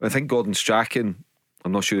 I think Gordon Strachan,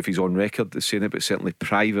 I'm not sure if he's on record as saying it, but certainly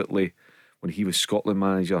privately, when he was Scotland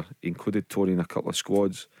manager, he included Tony in a couple of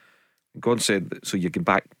squads. Gordon said, so you can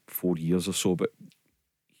back 4 years or so, but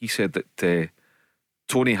he said that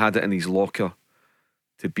Tony had it in his locker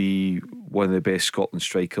to be one of the best Scotland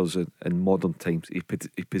strikers in modern times. He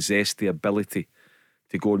possessed the ability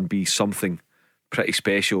to go and be something pretty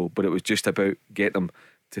special, but it was just about getting him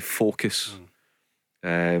to focus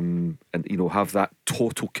and have that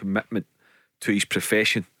total commitment to his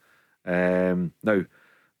profession. Now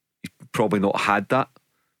he's probably not had that,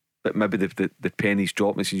 but maybe the pennies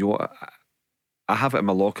dropped and he says, I have it in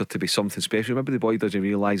my locker to be something special. Maybe the boy doesn't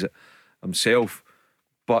realise it himself,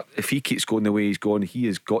 but if he keeps going the way he's going, he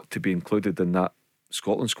has got to be included in that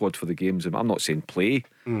Scotland squad for the games. I'm not saying play,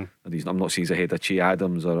 and I'm not saying he's ahead of Che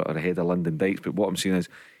Adams or ahead of Lyndon Dykes, but what I'm saying is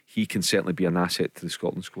he can certainly be an asset to the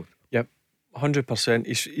Scotland squad. Yep, 100%.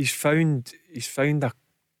 He's found a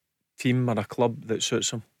team or a club that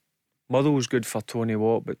suits him. Motherwell's good for Tony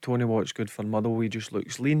Watt, but Tony Watt's good for Motherwell. He just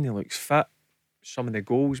looks lean, he looks fit. Some of the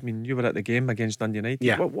goals, I mean, you were at the game against Dundee United.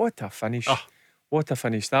 Yeah. What a finish. What a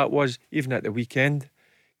finish that was. Even at the weekend,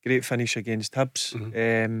 great finish against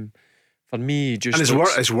Hibs. For me, just and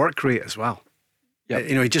his work rate as well. Yeah,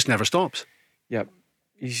 he just never stops. Yep,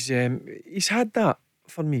 he's had that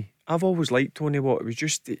for me. I've always liked Tony Watt. It was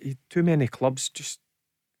just too many clubs. Just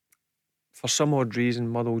for some odd reason,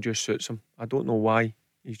 Motherwell just suits him. I don't know why.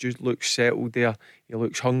 He just looks settled there. He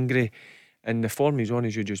looks hungry, and the form he's on,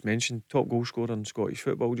 as you just mentioned, top goal scorer in Scottish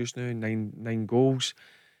football just now. Nine goals.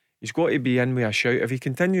 He's got to be in with a shout. If he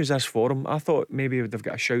continues this form, I thought maybe he would have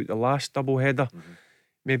got a shout the last double header.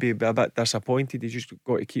 Maybe a bit disappointed. He's just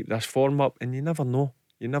got to keep this form up, and you never know.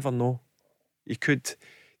 He could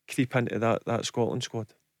creep into that Scotland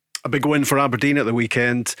squad. A big win for Aberdeen at the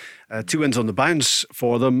weekend. 2 wins on the bounce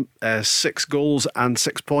for them. 6 goals and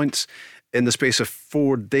 6 points in the space of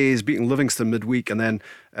 4 days, beating Livingston midweek, and then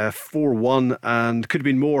 4-1, and could have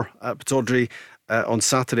been more at Pittodrie on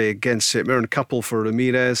Saturday against St Mirren. Couple for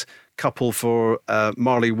Ramirez, couple for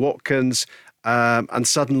Marley Watkins, and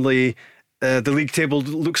suddenly the league table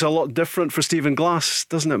looks a lot different for Stephen Glass,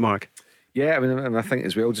 doesn't it, Mark? Yeah, I mean, and I think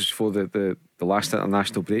as well, just before the last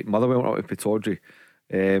international break, Motherwell went out to Pittodrie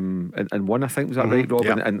and won, I think, was that right, Rob?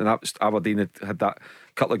 Yeah. And that was, Aberdeen had that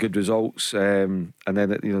couple of good results, and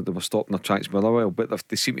then they were stopping their tracks with Motherwell, but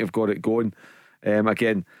they seem to have got it going.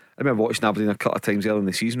 Again, I remember watching Aberdeen a couple of times early in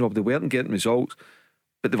the season, Rob. They weren't getting results,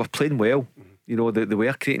 but they were playing well. They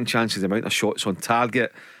were creating chances, the amount of shots on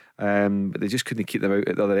target, but they just couldn't keep them out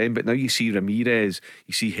at the other end. But now you see Ramirez,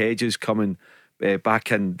 you see Hedges coming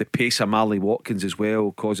back in. The pace of Marley Watkins as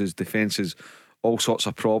well causes defences all sorts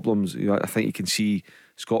of problems. I think you can see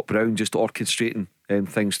Scott Brown just orchestrating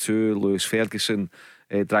things too. Lewis Ferguson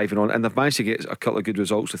driving on, and they've managed to get a couple of good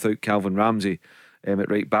results without Calvin Ramsey at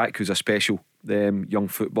right back, who's a special young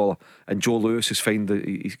footballer, and Joe Lewis has found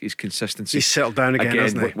his consistency. He's settled down again,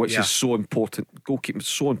 hasn't he? Which is so important. Goalkeeping is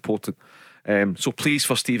so important. So pleased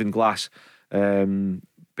for Stephen Glass,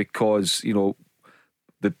 because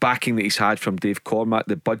the backing that he's had from Dave Cormack,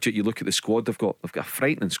 the budget. You look at the squad they've got a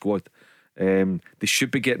frightening squad. They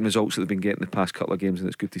should be getting results that they've been getting the past couple of games, and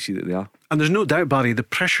it's good to see that they are. And there's no doubt, Barry, the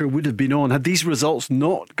pressure would have been on had these results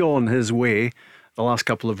not gone his way. The last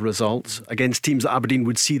couple of results against teams that Aberdeen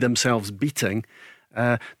would see themselves beating,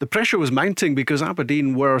 the pressure was mounting because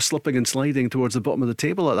Aberdeen were slipping and sliding towards the bottom of the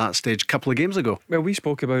table at that stage a couple of games ago. Well, we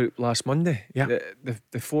spoke about it last Monday. Yeah.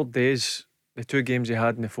 The 4 days, the 2 games he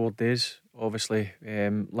had in the 4 days, obviously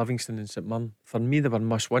Livingston and St Mirren, for me they were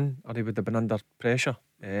must win, or he would have been under pressure.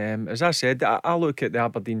 As I said, I look at the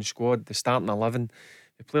Aberdeen squad, the starting 11,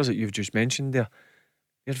 the players that you've just mentioned there,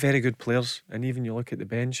 they're very good players, and even you look at the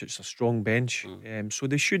bench, it's a strong bench. So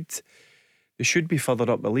they should be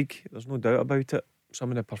further up the league. There's no doubt about it. some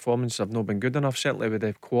of the performances have not been good enough, certainly with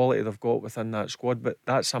the quality they've got within that squad. But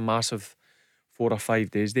that's a massive 4 or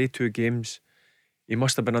 5 days. They 2 games, he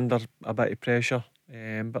must have been under a bit of pressure.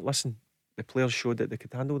 But listen, the players showed that they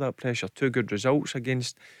could handle that pressure. 2 good results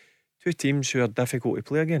against 2 teams who are difficult to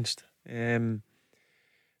play against.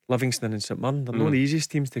 Livingston and St Mirren, they're not the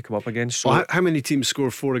easiest teams to come up against. So well, how many teams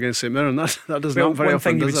score 4 against St Mirren? That doesn't happen very often. One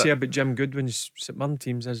thing you would does say it? about Jim Goodwin's St Mirren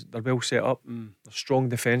teams is they're well set up. They're strong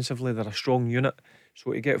defensively. They're a strong unit.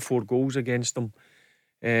 So to get 4 goals against them,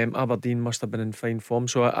 Aberdeen must have been in fine form.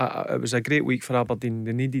 So it was a great week for Aberdeen.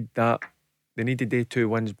 They needed that. They needed their 2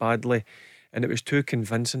 wins badly, and it was 2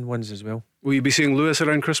 convincing wins as well. Will you be seeing Lewis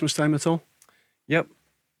around Christmas time at all? Yep.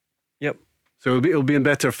 So he'll be in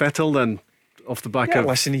better fettle then, off the back of.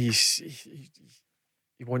 Listen, he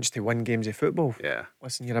wants to win games of football. Yeah.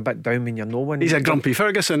 Listen, you're a bit down when you're no winning. He's a grumpy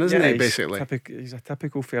Ferguson, isn't he? Basically, he's a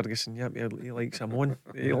typical Ferguson. Yep, he likes him on.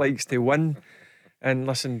 He likes to win. And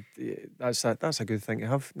listen, that's a good thing to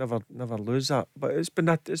have. Never lose that. But it's been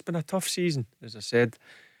a tough season, as I said.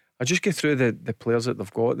 I just get through the players that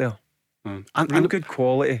they've got there.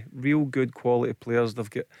 Real good quality players. They've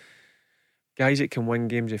got guys that can win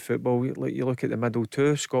games of football. You look at the middle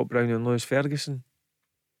 2, Scott Brown and Lewis Ferguson.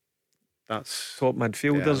 That's top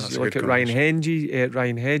midfielders. You look at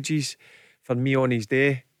Ryan Hedges. For me, on his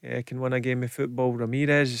day, can win a game of football.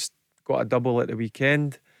 Ramirez got a double at the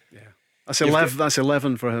weekend. That's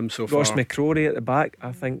 11 for him so far. Ross McCrory at the back,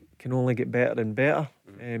 I think, can only get better and better.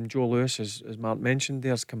 Joe Lewis, as Mark mentioned,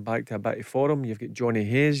 has come back to a bit of form. You've got Johnny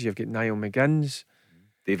Hayes, you've got Niall McGinns,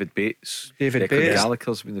 David Bates, Bates.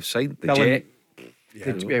 Gallagher's been the side. The Dylan,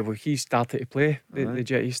 Jet. Well, he's started to play. The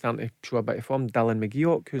Jet, he's starting to show a bit of form. Dylan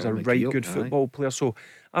McGeoch, who's a right good football player. So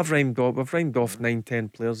we've rhymed off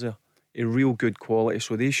 9-10 players there, a real good quality.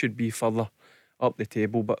 So they should be further up the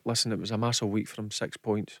table. But listen, it was a massive week for them, 6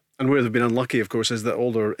 points. And where they've been unlucky, of course, is that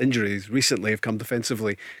all their injuries recently have come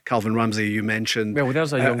defensively. Calvin Ramsey, you mentioned, well,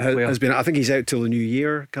 there's a young player. Has been, I think he's out till the new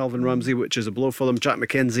year, Calvin Ramsey, which is a blow for them. Jack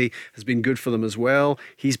McKenzie has been good for them as well.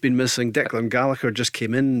 He's been missing. Declan Gallagher just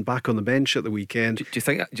came in back on the bench at the weekend. Do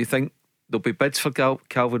you think there'll be bids for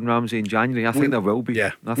Calvin Ramsey in January? I think there will be.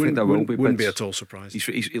 Yeah, I think there will be. Wouldn't be at all surprised.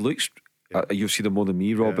 He looks. You've seen him more than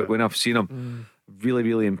me, Rob. But when I've seen him, really,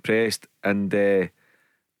 really impressed. And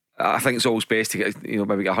I think it's always best to get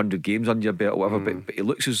maybe 100 games under your belt or whatever. But he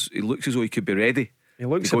looks as though he could be ready. He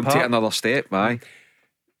looks going to take another step. Aye.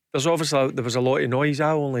 There was a lot of noise.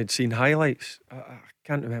 I only had seen highlights. I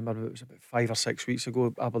can't remember. It was about 5 or 6 weeks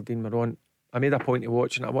ago. Aberdeen were on. I made a point of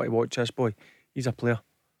watching it. I want to watch this boy. He's a player.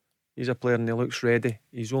 And he looks ready.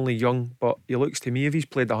 He's only young, but he looks to me if he's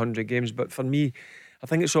played 100 games. But for me, I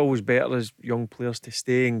think it's always better as young players to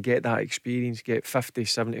stay and get that experience, get 50,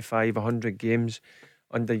 75, 100 games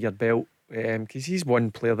under your belt, because he's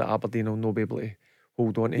one player that Aberdeen will not be able to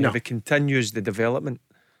hold on to. If he continues the development,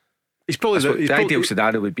 he's probably the ideal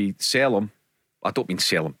scenario would be sell him. I don't mean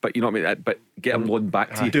sell him, but you know what I mean. But get him loaned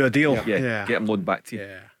back to you. Do a deal. Yeah. Get him loaned back to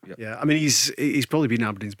you. Yeah. I mean, he's probably been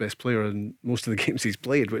Aberdeen's best player in most of the games he's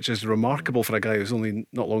played, which is remarkable for a guy who's only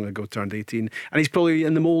not long ago turned 18. And he's probably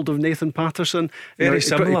in the mould of Nathan Patterson. Very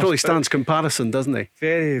similar. He probably stands comparison, doesn't he?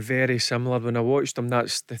 Very, very similar. When I watched him,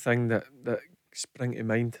 that's the thing that sprang to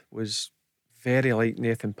mind, was very like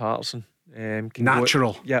Nathan Patterson.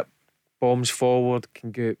 Natural. Bombs forward,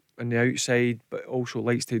 can go on the outside, but also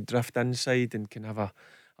likes to drift inside and can have a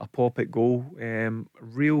pop at goal.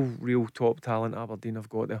 Real top talent Aberdeen have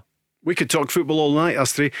got there. We could talk football all night,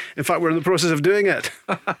 us three. In fact, we're in the process of doing it.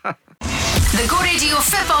 The Go Radio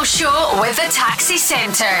Football Show with the Taxi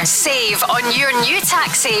Centre. Save on your new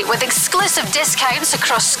taxi with exclusive discounts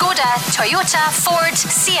across Skoda, Toyota, Ford,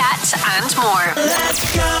 Seat and more.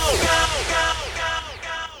 Let's go.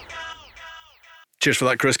 Cheers for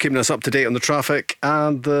that, Chris, keeping us up to date on the traffic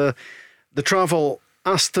and the travel.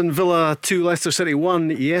 Aston Villa 2, Leicester City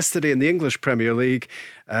 1 yesterday in the English Premier League.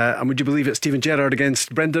 And would you believe it, Steven Gerrard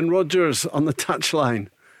against Brendan Rodgers on the touchline?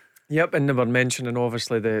 Yep, and they were mentioning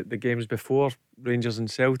obviously the games before, Rangers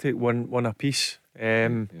and Celtic, one apiece.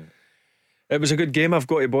 It was a good game, I've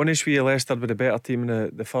got to be honest with you. Leicester with a better team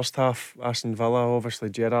in the first half. Aston Villa,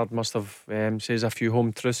 obviously Gerrard must have says a few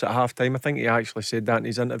home truths at half time. I think he actually said that in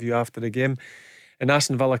his interview after the game. And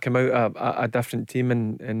Aston Villa came out a different team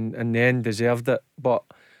and in the end deserved it. But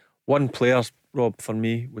one player, Rob, for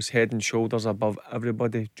me, was head and shoulders above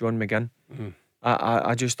everybody, John McGinn.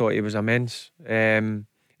 I just thought he was immense.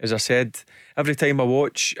 As I said, every time I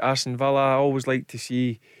watch Aston Villa, I always like to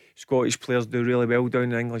see Scottish players do really well down in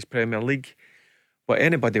the English Premier League. But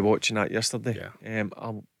anybody watching that yesterday,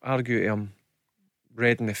 I'll argue to him,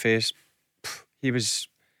 red in the face, he was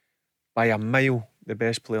by a mile the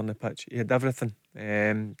best player on the pitch. He had everything.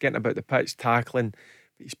 Getting about the pitch, tackling,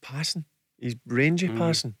 but he's passing. He's rangy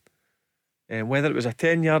passing. Whether it was a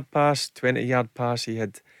 10-yard pass, 20-yard pass, he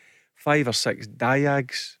had 5 or 6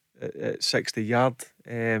 diags at 60 yards.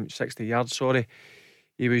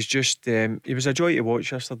 He was just he was a joy to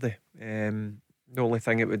watch yesterday. The only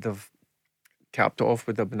thing it would have capped it off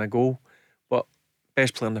would have been a goal, but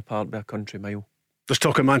best player in the park by a country mile. There's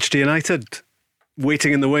talk of Manchester United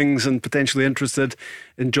waiting in the wings and potentially interested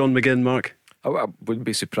in John McGinn, Mark. I wouldn't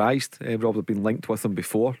be surprised. Rob had been linked with him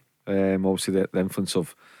before. Obviously the influence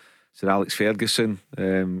of Sir Alex Ferguson.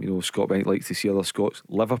 Scott might like to see other Scots.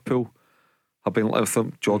 Liverpool have been with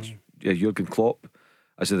him. Jurgen Klopp,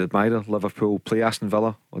 as an admirer. Liverpool play Aston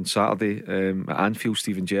Villa on Saturday at Anfield.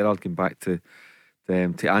 Steven Gerrard came back to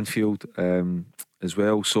Anfield as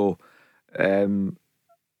well. So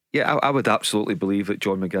I would absolutely believe that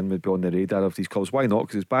John McGinn would be on the radar of these clubs. Why not?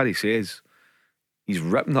 Because as Barry says, he's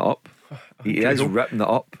ripping it up. He is ripping it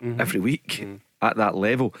up every week at that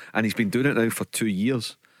level, and he's been doing it now for 2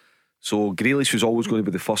 years. So Grealish was always going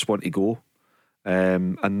to be the first one to go,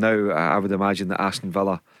 and now I would imagine that Aston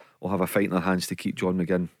Villa will have a fight in their hands to keep John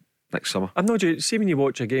McGinn next summer. I'm not joking. See, when you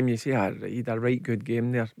watch a game, you say, he had a right good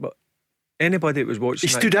game there, but anybody that was watching,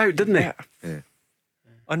 he stood out, didn't he? Yeah.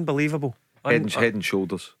 Unbelievable. Head and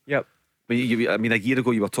shoulders. Yep. I mean, a year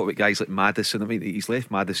ago you were talking about guys like Maddison. I mean, he's left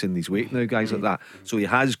Maddison, he's waiting now, guys like that. So he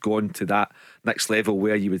has gone to that next level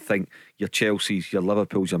where you would think your Chelseas, your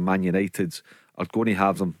Liverpools, your Man Uniteds are going to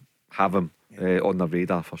have him on their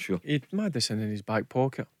radar for sure. He had Maddison in his back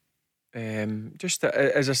pocket. Just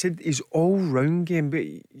as I said, his all-round game. But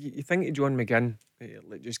you think of John McGinn,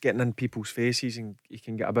 like just getting in people's faces, and he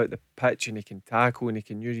can get about the pitch, and he can tackle, and he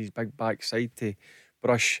can use his big backside to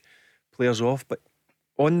brush players off. But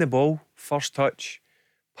on the ball, first touch,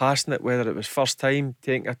 passing it, whether it was first time,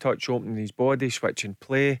 taking a touch, opening his body, switching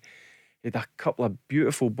play. He had a couple of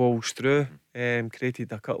beautiful balls through,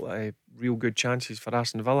 created a couple of real good chances for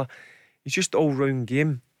Aston Villa. He's just all-round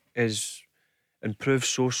game is improved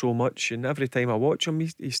so much, and every time I watch him,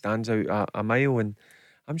 he stands out a mile. And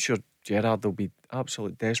I'm sure Gerrard will be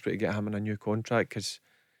absolutely desperate to get him in a new contract, because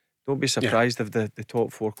don't be surprised if the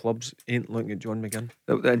top 4 clubs ain't looking at John McGinn.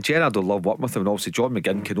 And Gerrard will love working with him, and obviously John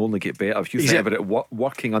McGinn can only get better. If you think about it,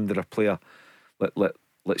 working under a player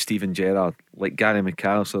like Steven Gerrard, like Gary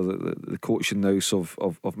McAllister, the coaching nous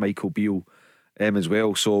of Michael Beale as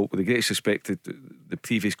well. So with the greatest respect to the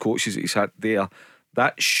previous coaches that he's had there,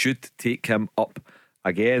 that should take him up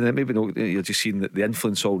again. And maybe you're just seeing the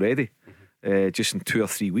influence already, just in 2 or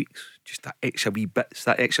 3 weeks. Just that extra wee bits,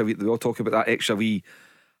 that extra wee, they all talk about that extra wee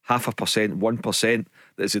 0.5%, 1%.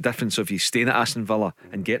 That's the difference of you staying at Aston Villa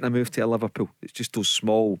and getting a move to a Liverpool. It's just those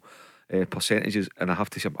small percentages. And I have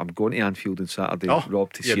to say, I'm going to Anfield on Saturday,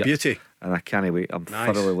 Rob, to see beauty. And I can't wait. I'm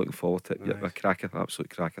thoroughly looking forward to it. Nice. A cracker, absolute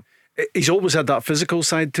cracker. He's always had that physical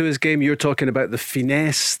side to his game. You're talking about the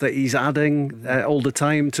finesse that he's adding all the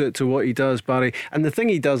time to what he does, Barry. And the thing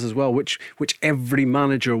he does as well, which every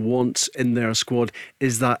manager wants in their squad,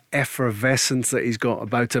 is that effervescence that he's got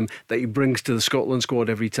about him, that he brings to the Scotland squad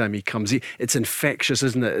every time he comes. It's infectious,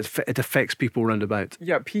 isn't it? It affects people round about.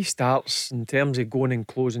 Yep, he starts in terms of going and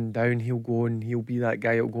closing down. He'll go and he'll be that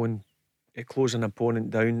guy who'll go and close an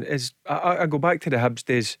opponent down. I go back to the Hibs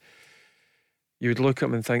days. You would look at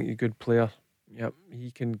him and think, you're a good player. Yep, he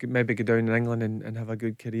can maybe go down in England and have a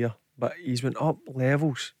good career. But he's went up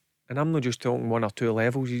levels. And I'm not just talking 1 or 2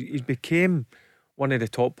 levels. He's became one of the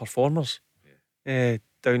top performers down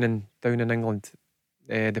in England.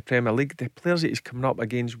 The Premier League. The players that he's coming up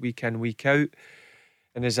against week in, week out.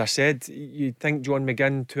 And as I said, you'd think John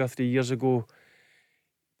McGinn 2 or 3 years ago,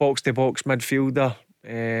 box-to-box midfielder,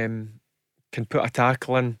 can put a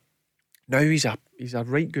tackle in. Now he's a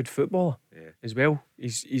right good footballer as well.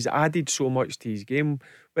 He's added so much to his game,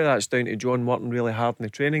 whether that's down to John working really hard in the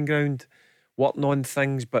training ground, working on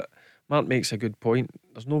things. But Mark makes a good point.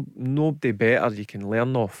 There's nobody better you can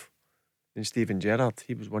learn off than Steven Gerrard.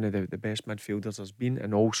 He was one of the best midfielders there's been,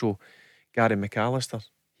 and also Gary McAllister.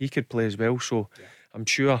 He could play as well, so I'm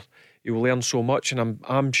sure he will learn so much, and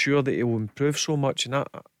I'm sure that he will improve so much. And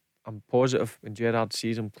I'm positive when Gerrard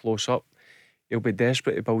sees him close up, he'll be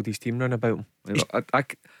desperate to build his team round about him.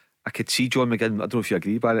 I could see John McGinn, I don't know if you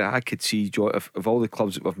agree, but I could see John, of all the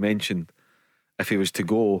clubs that we've mentioned, if he was to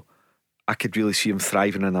go, I could really see him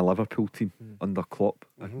thriving in a Liverpool team under Klopp.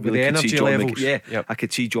 Really the energy levels. I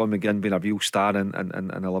could see John McGinn being a real star in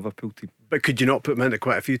a Liverpool team. But could you not put him into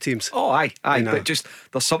quite a few teams? Oh, aye. But just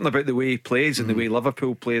there's something about the way he plays and the way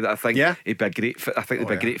Liverpool play that I think he'd be a great fit. I think they'd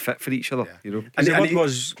be a great fit for each other. You know, and what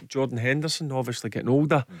was Jordan Henderson, obviously getting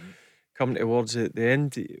older. coming towards the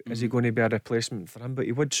end. Is he going to be a replacement for him? But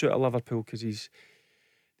he would suit a Liverpool because he's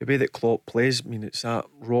the way that Klopp plays. I mean, it's that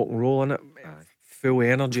rock and roll in it, full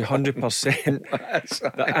energy,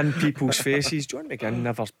 100% in people's faces. John McGinn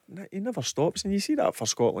never stops, and you see that for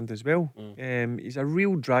Scotland as well. He's a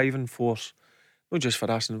real driving force, not just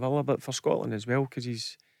for Aston Villa but for Scotland as well, because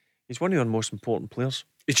he's one of our most important players.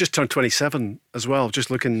 He's just turned 27 as well.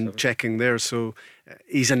 Just checking there. So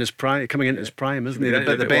he's in his prime, coming into his prime, isn't he?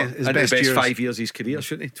 His best 5 years of his career,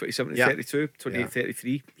 shouldn't he? 27 to 32, 28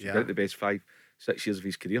 33. About the best 5-6 years of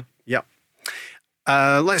his career. Yeah.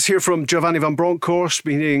 Let's hear from Giovanni Van Bronckhorst.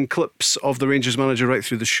 Been hearing clips of the Rangers manager right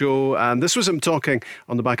through the show, and this was him talking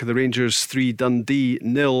on the back of the Rangers 3 Dundee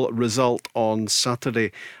 0 result on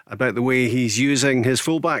Saturday about the way he's using his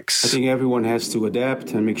fullbacks. I think everyone has to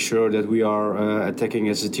adapt and make sure that we are attacking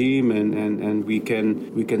as a team, and we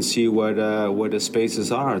can see where the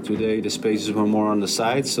spaces are. Today the spaces were more on the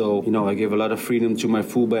side, so I give a lot of freedom to my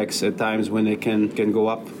fullbacks at times when they can go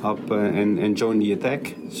up and join the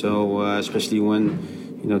attack. So especially when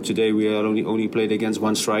today we only played against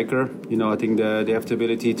one striker. I think they have the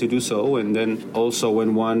ability to do so. And then also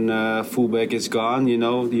when one fullback is gone,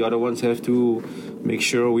 the other ones have to make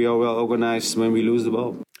sure we are well organised when we lose the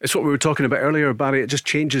ball. It's what we were talking about earlier, Barry. It just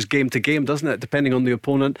changes game to game, doesn't it? Depending on the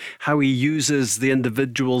opponent, how he uses the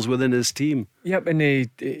individuals within his team. Yep, and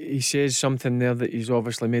he says something there that he's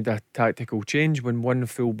obviously made a tactical change when one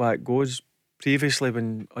fullback goes. Previously,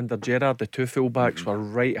 when under Gerrard, the two fullbacks were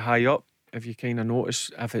right high up. If you kind of notice,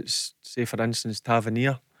 if it's, say for instance,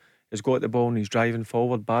 Tavernier has got the ball and he's driving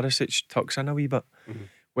forward, Barisic tucks in a wee bit,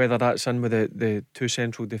 whether that's in with the two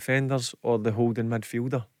central defenders or the holding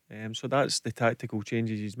midfielder. So that's the tactical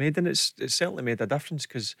changes he's made, and it's certainly made a difference,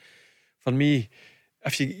 because for me,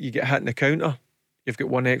 if you get hit in the counter, you've got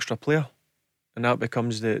one extra player, and that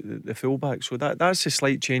becomes the fullback. So that's the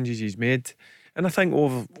slight changes he's made, and I think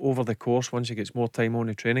over the course, once he gets more time on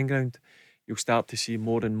the training ground, you'll start to see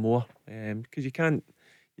more and more, because you can't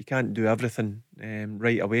do everything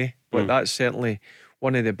right away. But that's certainly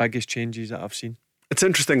one of the biggest changes that I've seen. It's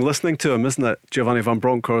interesting listening to him, isn't it, Giovanni Van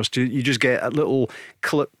Bronckhorst? You just get little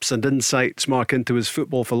clips and insights, Mark, into his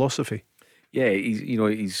football philosophy. Yeah,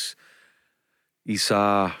 he's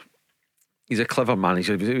a clever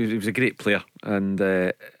manager. He was a great player, and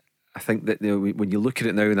I think that when you look at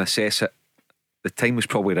it now and assess it, the time was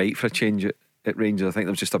probably right for a change at Rangers. I think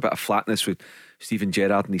there was just a bit of flatness with Steven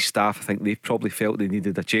Gerrard and his staff. I think they probably felt they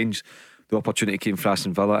needed a change. The opportunity came for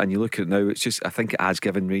Aston Villa, and you look at it now, I think it has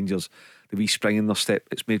given Rangers the wee spring in their step.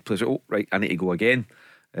 It's made players, right, I need to go again.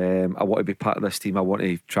 I want to be part of this team. I want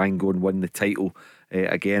to try and go and win the title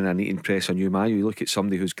again. I need to impress a new man. You look at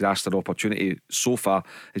somebody who's grasped their opportunity so far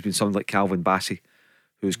has been somebody like Calvin Bassey,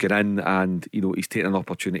 who's gone in and he's taken an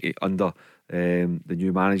opportunity under the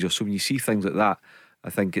new manager. So when you see things like that, I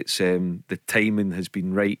think it's the timing has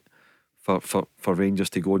been right for Rangers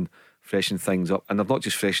to go and freshen things up. And they've not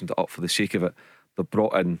just freshened it up for the sake of it, they've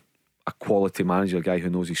brought in a quality manager, a guy who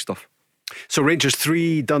knows his stuff. So Rangers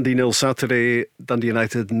 3, Dundee 0 Saturday, Dundee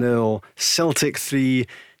United 0, Celtic 3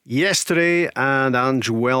 yesterday, and Ange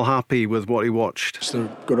well happy with what he watched. Just a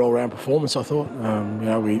good all-round performance, I thought.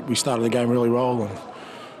 We started the game really well and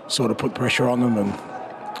sort of put pressure on them,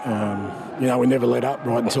 and we never let up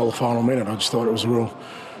right until the final minute. I just thought it was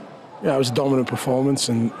it was a dominant performance,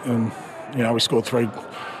 and we scored 3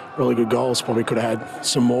 really good goals. Probably could have had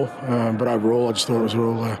some more, but overall I just thought it was a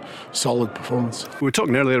real solid performance. We were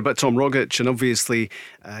talking earlier about Tom Rogic, and obviously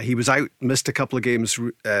he was out, missed a couple of games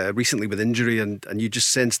recently with injury, and you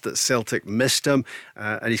just sensed that Celtic missed him,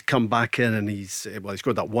 and he's come back in, and he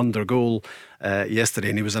scored that wonder goal yesterday,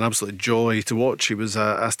 and he was an absolute joy to watch. He was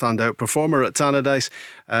a standout performer at Tannadice,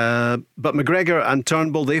 but McGregor and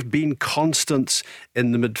Turnbull, they've been constants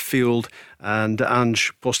in the midfield, and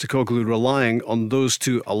Ange Postecoglou relying on those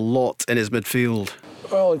two a lot in his midfield.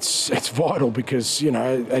 Well, it's vital because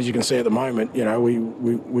as you can see at the moment,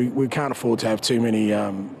 we can't afford to have too many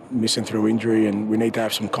missing through injury, and we need to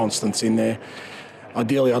have some constants in there.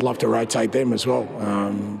 Ideally, I'd love to rotate them as well,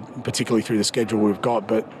 particularly through the schedule we've got.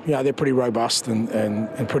 But they're pretty robust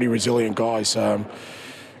and pretty resilient guys. I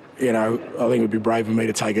think it would be brave of me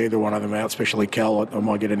to take either one of them out, especially Cal. I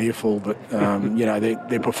might get an earful, but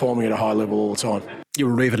they're performing at a high level all the time. You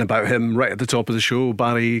were raving about him right at the top of the show,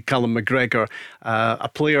 Barry. Callum McGregor, a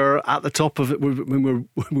player at the top of it. When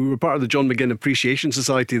we were part of the John McGinn Appreciation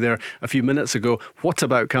Society there a few minutes ago. What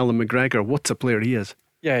about Callum McGregor? What a player he is.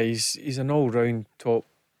 Yeah, he's an all-round top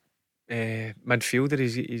midfielder.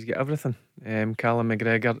 He's got everything. Callum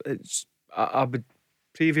McGregor. I would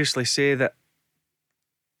previously say that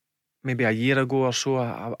maybe a year ago or so,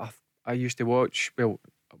 I used to watch. Well,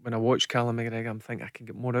 when I watch Callum McGregor, I'm thinking I can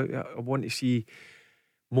get more out of it. I want to see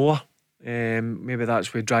more. Maybe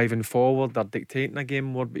that's where driving forward, they're dictating a game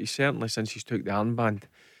more, but he's certainly, since he's took the armband,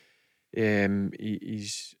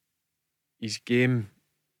 his game,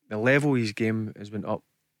 the level of his game has went up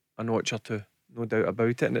a notch or two, no doubt about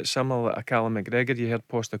it. And it's similar to Callum McGregor. You heard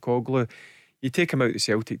Postecoglou, you take him out of the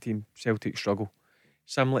Celtic team, Celtic struggle.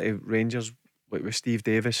 Similar to Rangers, like with Steve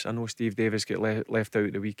Davis. I know Steve Davis got left out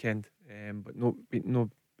at the weekend, but no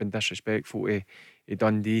been disrespectful to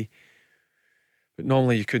Dundee. But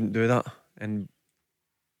normally you couldn't do that, and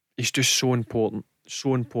he's just so important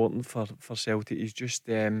for Celtic. He's just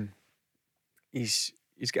he's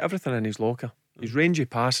got everything in his locker. His rangy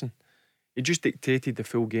passing, he just dictated the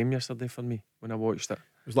full game yesterday for me when I watched it.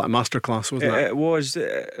 It was like a masterclass, wasn't it? It was,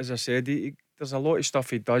 as I said, there's a lot of stuff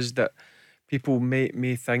he does that people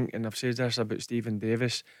may think, and I've said this about Stephen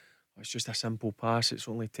Davis, it's just a simple pass, it's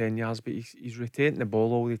only 10 yards, but he's rotating the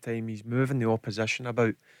ball all the time, he's moving the opposition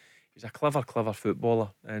about. He's a clever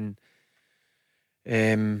footballer, and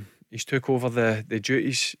he's took over the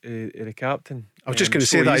duties of the captain. I was just going to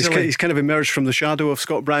say that he's kind of emerged from the shadow of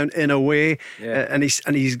Scott Brown in a way, and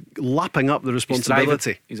he's lapping up the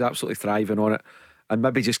responsibility. He's absolutely thriving on it, and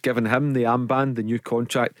maybe just giving him the armband, the new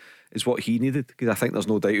contract, is what he needed, because I think there's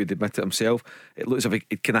no doubt he'd admit it himself. It looks as if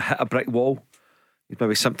he'd kind of hit a brick wall. He's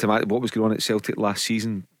maybe symptomatic of what was going on at Celtic last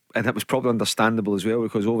season, and it was probably understandable as well,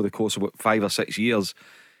 because over the course of 5 or 6 years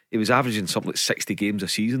he was averaging something like 60 games a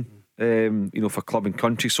season, for club and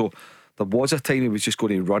country. So there was a time he was just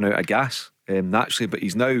going to run out of gas naturally, but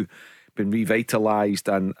he's now been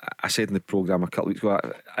revitalised. And I said in the programme a couple of weeks ago,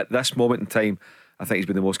 at this moment in time, I think he's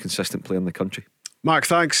been the most consistent player in the country. Mark,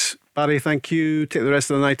 thanks. Barry, thank you. Take the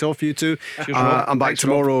rest of the night off, you two. I'm back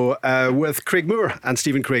tomorrow with Craig Moore and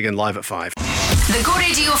Stephen Craigan live at 5. The Go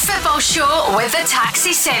Radio Football Show with the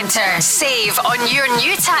Taxi Centre. Save on your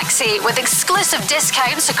new taxi with exclusive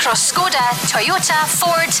discounts across Skoda, Toyota,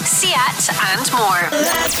 Ford, Seat and more.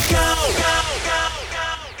 Let's go.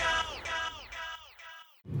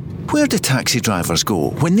 Where do taxi drivers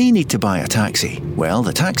go when they need to buy a taxi? Well,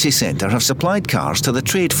 the Taxi Centre have supplied cars to the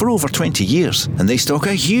trade for over 20 years, and they stock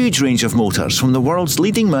a huge range of motors from the world's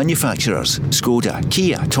leading manufacturers: Skoda,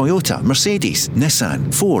 Kia, Toyota, Mercedes,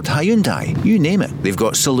 Nissan, Ford, Hyundai, you name it. They've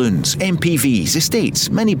got saloons, MPVs, estates,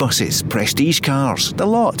 minibuses, prestige cars, the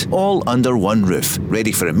lot, all under one roof,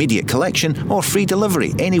 ready for immediate collection or free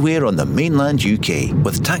delivery anywhere on the mainland UK.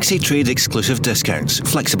 With taxi trade exclusive discounts,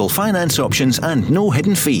 flexible finance options and no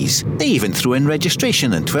hidden fees. They even throw in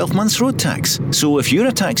registration and 12 months road tax. So if you're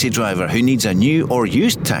a taxi driver who needs a new or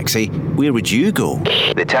used taxi, where would you go?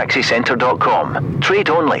 TheTaxiCentre.com.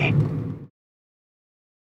 Trade only.